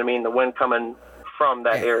the wind coming from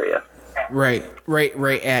that area. Right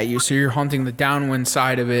at you. So you're hunting the downwind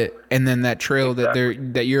side of it, and then that trail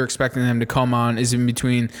that you're expecting them to come on is in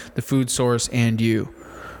between the food source and you.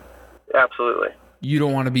 Absolutely. You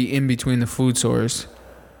don't want to be in between the food source.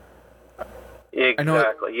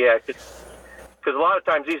 Exactly. Yeah. Because a lot of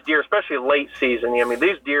times these deer, especially late season,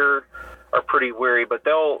 these deer are pretty weary, but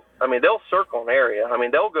they'll circle an area.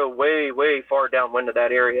 They'll go way, way far downwind of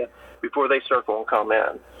that area before they circle and come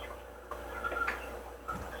in.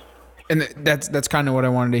 And that's kind of what I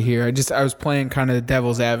wanted to hear. I was playing kind of the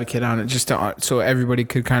devil's advocate on it, just so everybody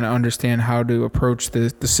could kind of understand how to approach the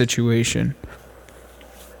situation.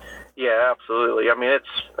 Yeah, absolutely.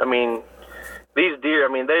 These deer,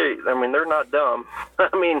 they're not dumb.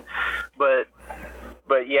 But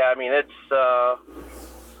yeah, it's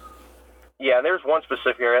there's one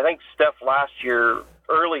specific area. I think Steph last year,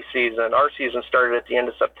 early season, our season started at the end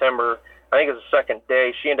of September. I think it was the second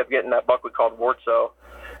day. She ended up getting that buck we called Wartso.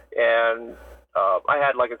 And I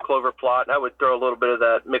had like a clover plot, and I would throw a little bit of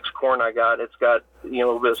that mixed corn I got. It's got, a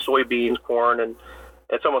little bit of soybeans, corn, and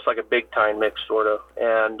it's almost like a big tine mix, sort of.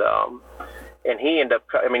 And he ended up,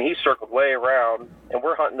 he circled way around, and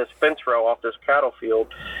we're hunting this fence row off this cattle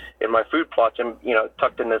field in my food plots, and,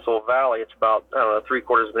 tucked in this little valley. It's about,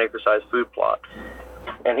 3/4 of an acre size food plot.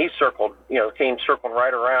 And he circled, came circling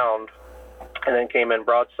right around, and then came in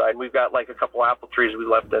broadside. We've got like a couple apple trees we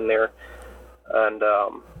left in there. And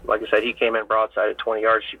like I said, he came in broadside at 20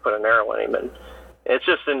 yards. She put an arrow in him, and it's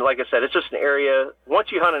just it's just an area.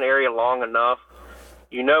 Once you hunt an area long enough,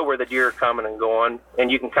 you know where the deer are coming and going,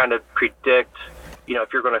 and you can kind of predict,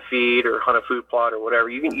 if you're going to feed or hunt a food plot or whatever.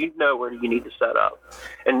 You know where you need to set up,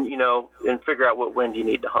 and and figure out what wind you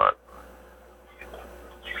need to hunt.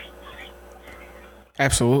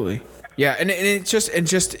 Absolutely. Yeah, and it's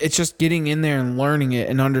just getting in there and learning it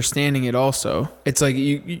and understanding it also. It's like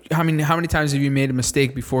how many times have you made a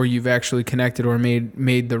mistake before you've actually connected or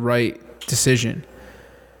made the right decision?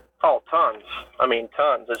 Oh, tons.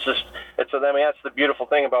 Tons. That's the beautiful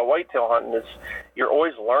thing about whitetail hunting is you're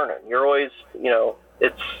always learning. You're always,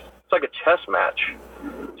 it's like a chess match.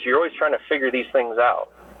 So you're always trying to figure these things out.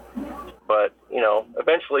 But,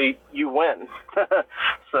 eventually you win.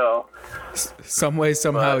 So some way,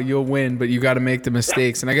 somehow you'll win, but you got to make the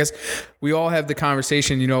mistakes. And I guess we all have the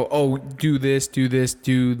conversation, do this,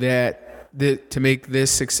 do that. to make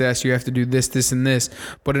this success, you have to do this, this, and this.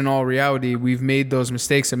 But in all reality, we've made those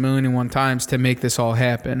mistakes 1,000,001 times to make this all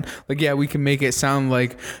happen. Like, yeah, we can make it sound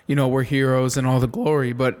like, we're heroes and all the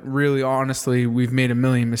glory, but really, honestly, we've made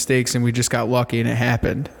 1,000,000 mistakes and we just got lucky and it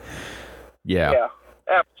happened. Yeah.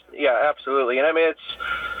 Yeah, absolutely. And I mean,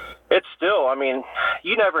 it's still, I mean,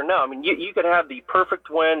 you never know. I mean, you could have the perfect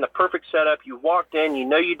win, the perfect setup. You walked in,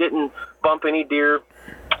 you didn't bump any deer.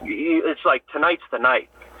 It's like, tonight's the night.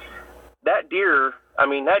 That deer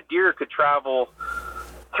could travel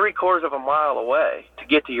 3/4 of a mile away to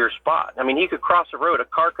get to your spot. I mean, he could cross the road. A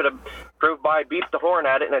car could have drove by, beeped the horn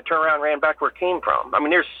at it, and it turned around and ran back where it came from. I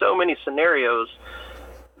mean, there's so many scenarios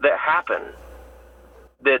that happen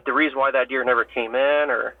that the reason why that deer never came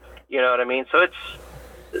in, or, you know what I mean? So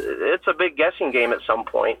it's a big guessing game at some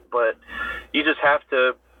point, but you just have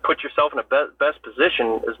to put yourself in a best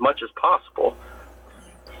position as much as possible.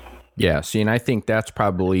 Yeah, see, and I think that's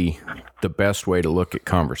probably the best way to look at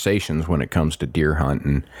conversations when it comes to deer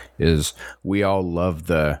hunting is we all love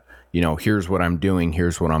the, here's what I'm doing,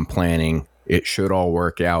 here's what I'm planning. It should all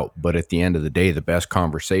work out. But at the end of the day, the best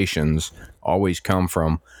conversations always come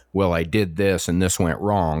from, well, I did this and this went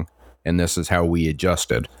wrong, and this is how we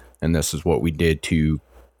adjusted, and this is what we did to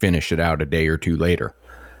finish it out a day or two later.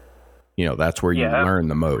 That's where you learn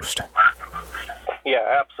the most.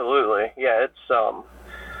 Yeah, absolutely. Yeah,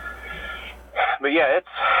 but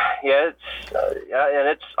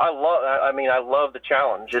I love the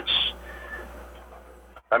challenge. It's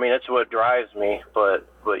what drives me, but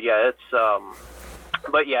it's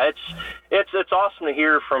awesome to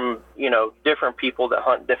hear from, different people that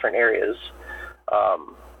hunt different areas.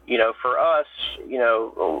 For us,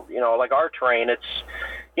 like our terrain, it's,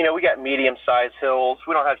 we got medium-sized hills.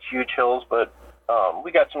 We don't have huge hills, but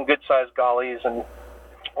we got some good-sized gullies and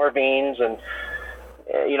ravines, and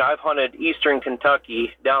I've hunted eastern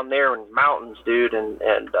Kentucky down there in mountains, dude, and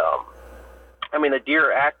the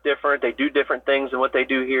deer act different. They do different things than what they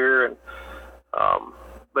do here, and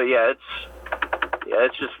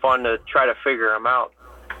it's just fun to try to figure them out.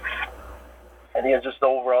 I think it's just the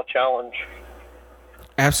overall challenge.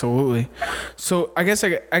 Absolutely. So I guess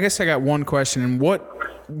I got one question. And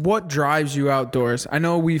what drives you outdoors? I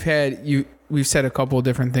know we've said a couple of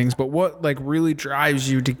different things, but what really drives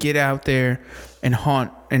you to get out there and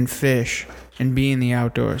hunt and fish and be in the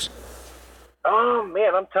outdoors? Oh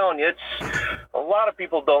man, I'm telling you, it's a lot of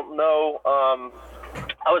people don't know.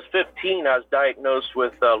 I was 15. I was diagnosed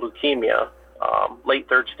with leukemia, late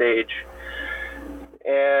third stage,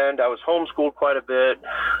 and I was homeschooled quite a bit.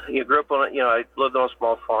 Grew up on I lived on a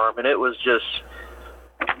small farm, and it was just,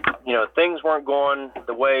 things weren't going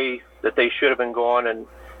the way that they should have been going,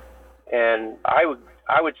 and I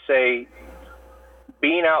would say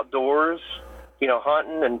being outdoors,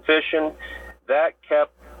 hunting and fishing, that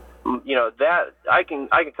kept, that I can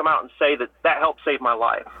come out and say that helped save my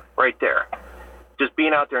life right there. Just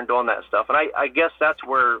being out there and doing that stuff. And I guess that's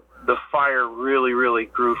where the fire really, really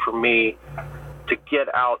grew for me to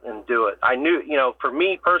get out and do it. I knew, for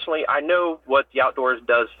me personally, I know what the outdoors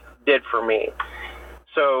did for me.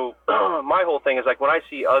 So my whole thing is like when I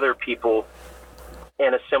see other people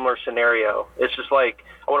in a similar scenario, it's just like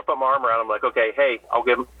I want to put my arm around them, like, okay, hey, I'll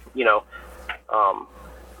give them,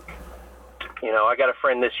 I got a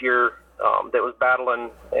friend this year that was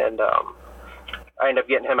battling, and I ended up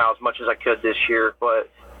getting him out as much as I could this year. But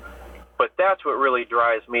that's what really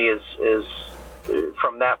drives me is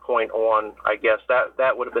from that point on. I guess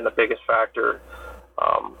that would have been the biggest factor.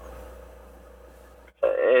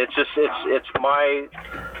 It's my,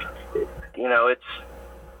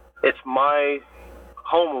 it's my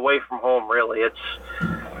home away from home. Really,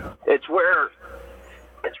 it's where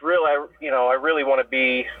it's real. I really want to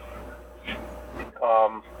be.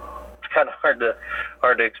 It's kind of hard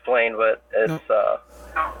to explain, but it's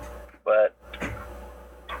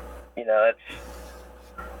it's.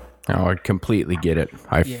 No, I completely get it.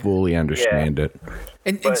 I fully understand it.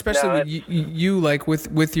 And especially with you like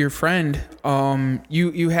with your friend,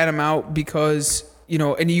 you had him out because,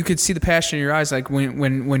 and you could see the passion in your eyes, like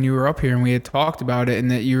when you were up here and we had talked about it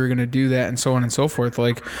and that you were going to do that and so on and so forth.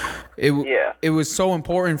 Like it was so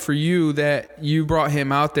important for you that you brought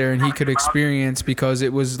him out there and he could experience, because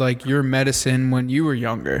it was like your medicine when you were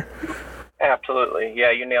younger. Absolutely.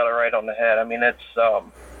 Yeah, you nailed it right on the head. I mean,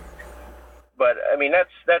 but I mean,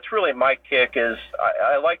 that's really my kick is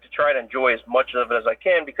I like to try to enjoy as much of it as I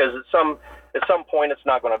can, because at some point it's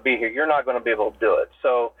not going to be here. You're not going to be able to do it.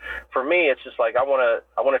 So for me, it's just like I want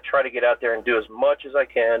to try to get out there and do as much as I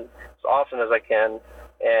can, as often as I can,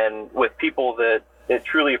 and with people that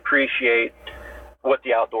truly appreciate what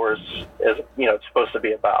the outdoors is, it's supposed to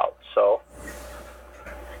be about. So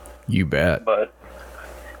You bet. But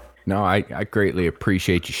No, I greatly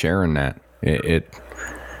appreciate you sharing that.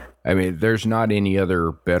 I mean, there's not any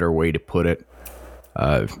other better way to put it.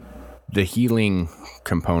 The healing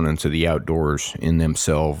components of the outdoors in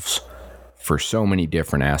themselves, for so many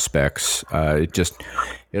different aspects,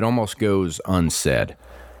 it almost goes unsaid.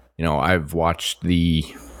 You know, I've watched the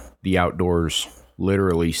outdoors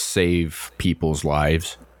literally save people's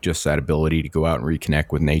lives, just that ability to go out and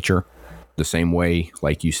reconnect with nature, the same way,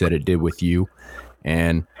 like you said, it did with you.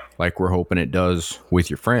 And like we're hoping it does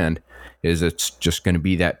with your friend, is it's just going to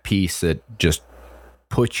be that piece that just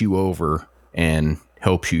puts you over and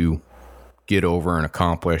helps you get over and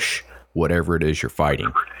accomplish whatever it is you're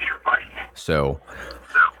fighting. So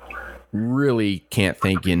really can't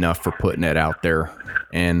thank you enough for putting it out there.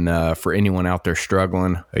 And for anyone out there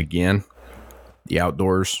struggling, again, the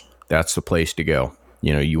outdoors, that's the place to go.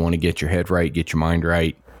 You know, you want to get your head right, get your mind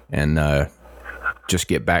right, and just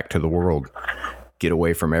get back to the world. Get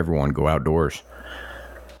away from everyone, go outdoors.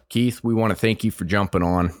 Keith, we want to thank you for jumping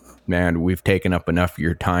on. Man, we've taken up enough of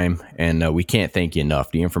your time, and we can't thank you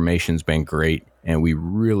enough. The information's been great, and we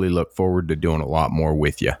really look forward to doing a lot more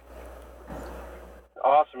with you.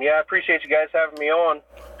 awesome. Yeah, I appreciate you guys having me on.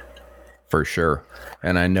 For sure.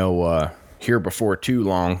 And I know here before too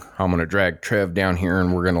long, I'm going to drag Trev down here,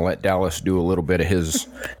 and we're going to let Dallas do a little bit of his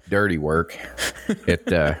dirty work.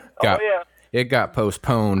 It got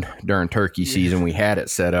postponed during turkey season. We had it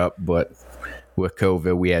set up, but with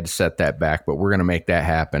COVID, we had to set that back. But we're going to make that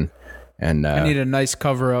happen. And I need a nice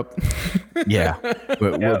cover up. Yeah. Yep,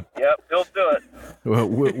 he'll do it.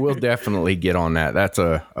 We'll definitely get on that. That's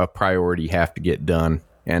a priority you have to get done.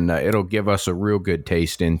 And it'll give us a real good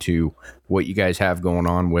taste into what you guys have going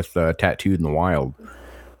on with Tattooed in the Wild.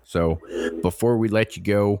 So before we let you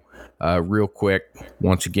go, real quick,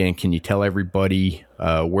 once again, can you tell everybody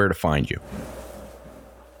where to find you?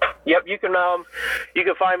 Yep, you can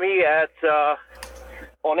find me at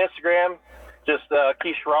on Instagram, just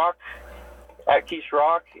Sharrock, at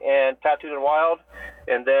Sharrock, and Tattooed in the Wild.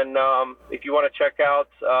 And then if you want to check out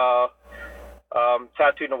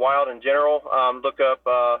Tattooed in the Wild in general, look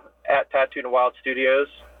up at Tattooed in the Wild Studios,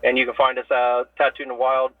 and you can find us Tattooed in the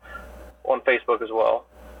Wild on Facebook as well.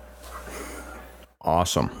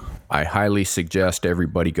 Awesome. I highly suggest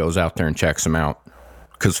everybody goes out there and checks them out,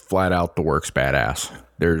 because flat out the work's badass.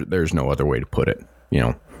 There's no other way to put it,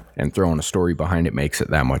 and throwing a story behind it makes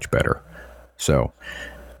it that much better. So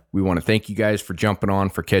we want to thank you guys for jumping on,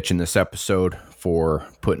 for catching this episode, for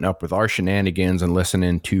putting up with our shenanigans and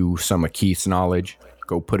listening to some of Keith's knowledge.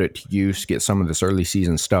 Go put it to use, get some of this early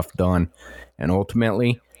season stuff done. And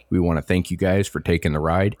ultimately, we want to thank you guys for taking the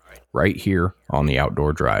ride right here on the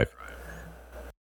Outdoor Drive.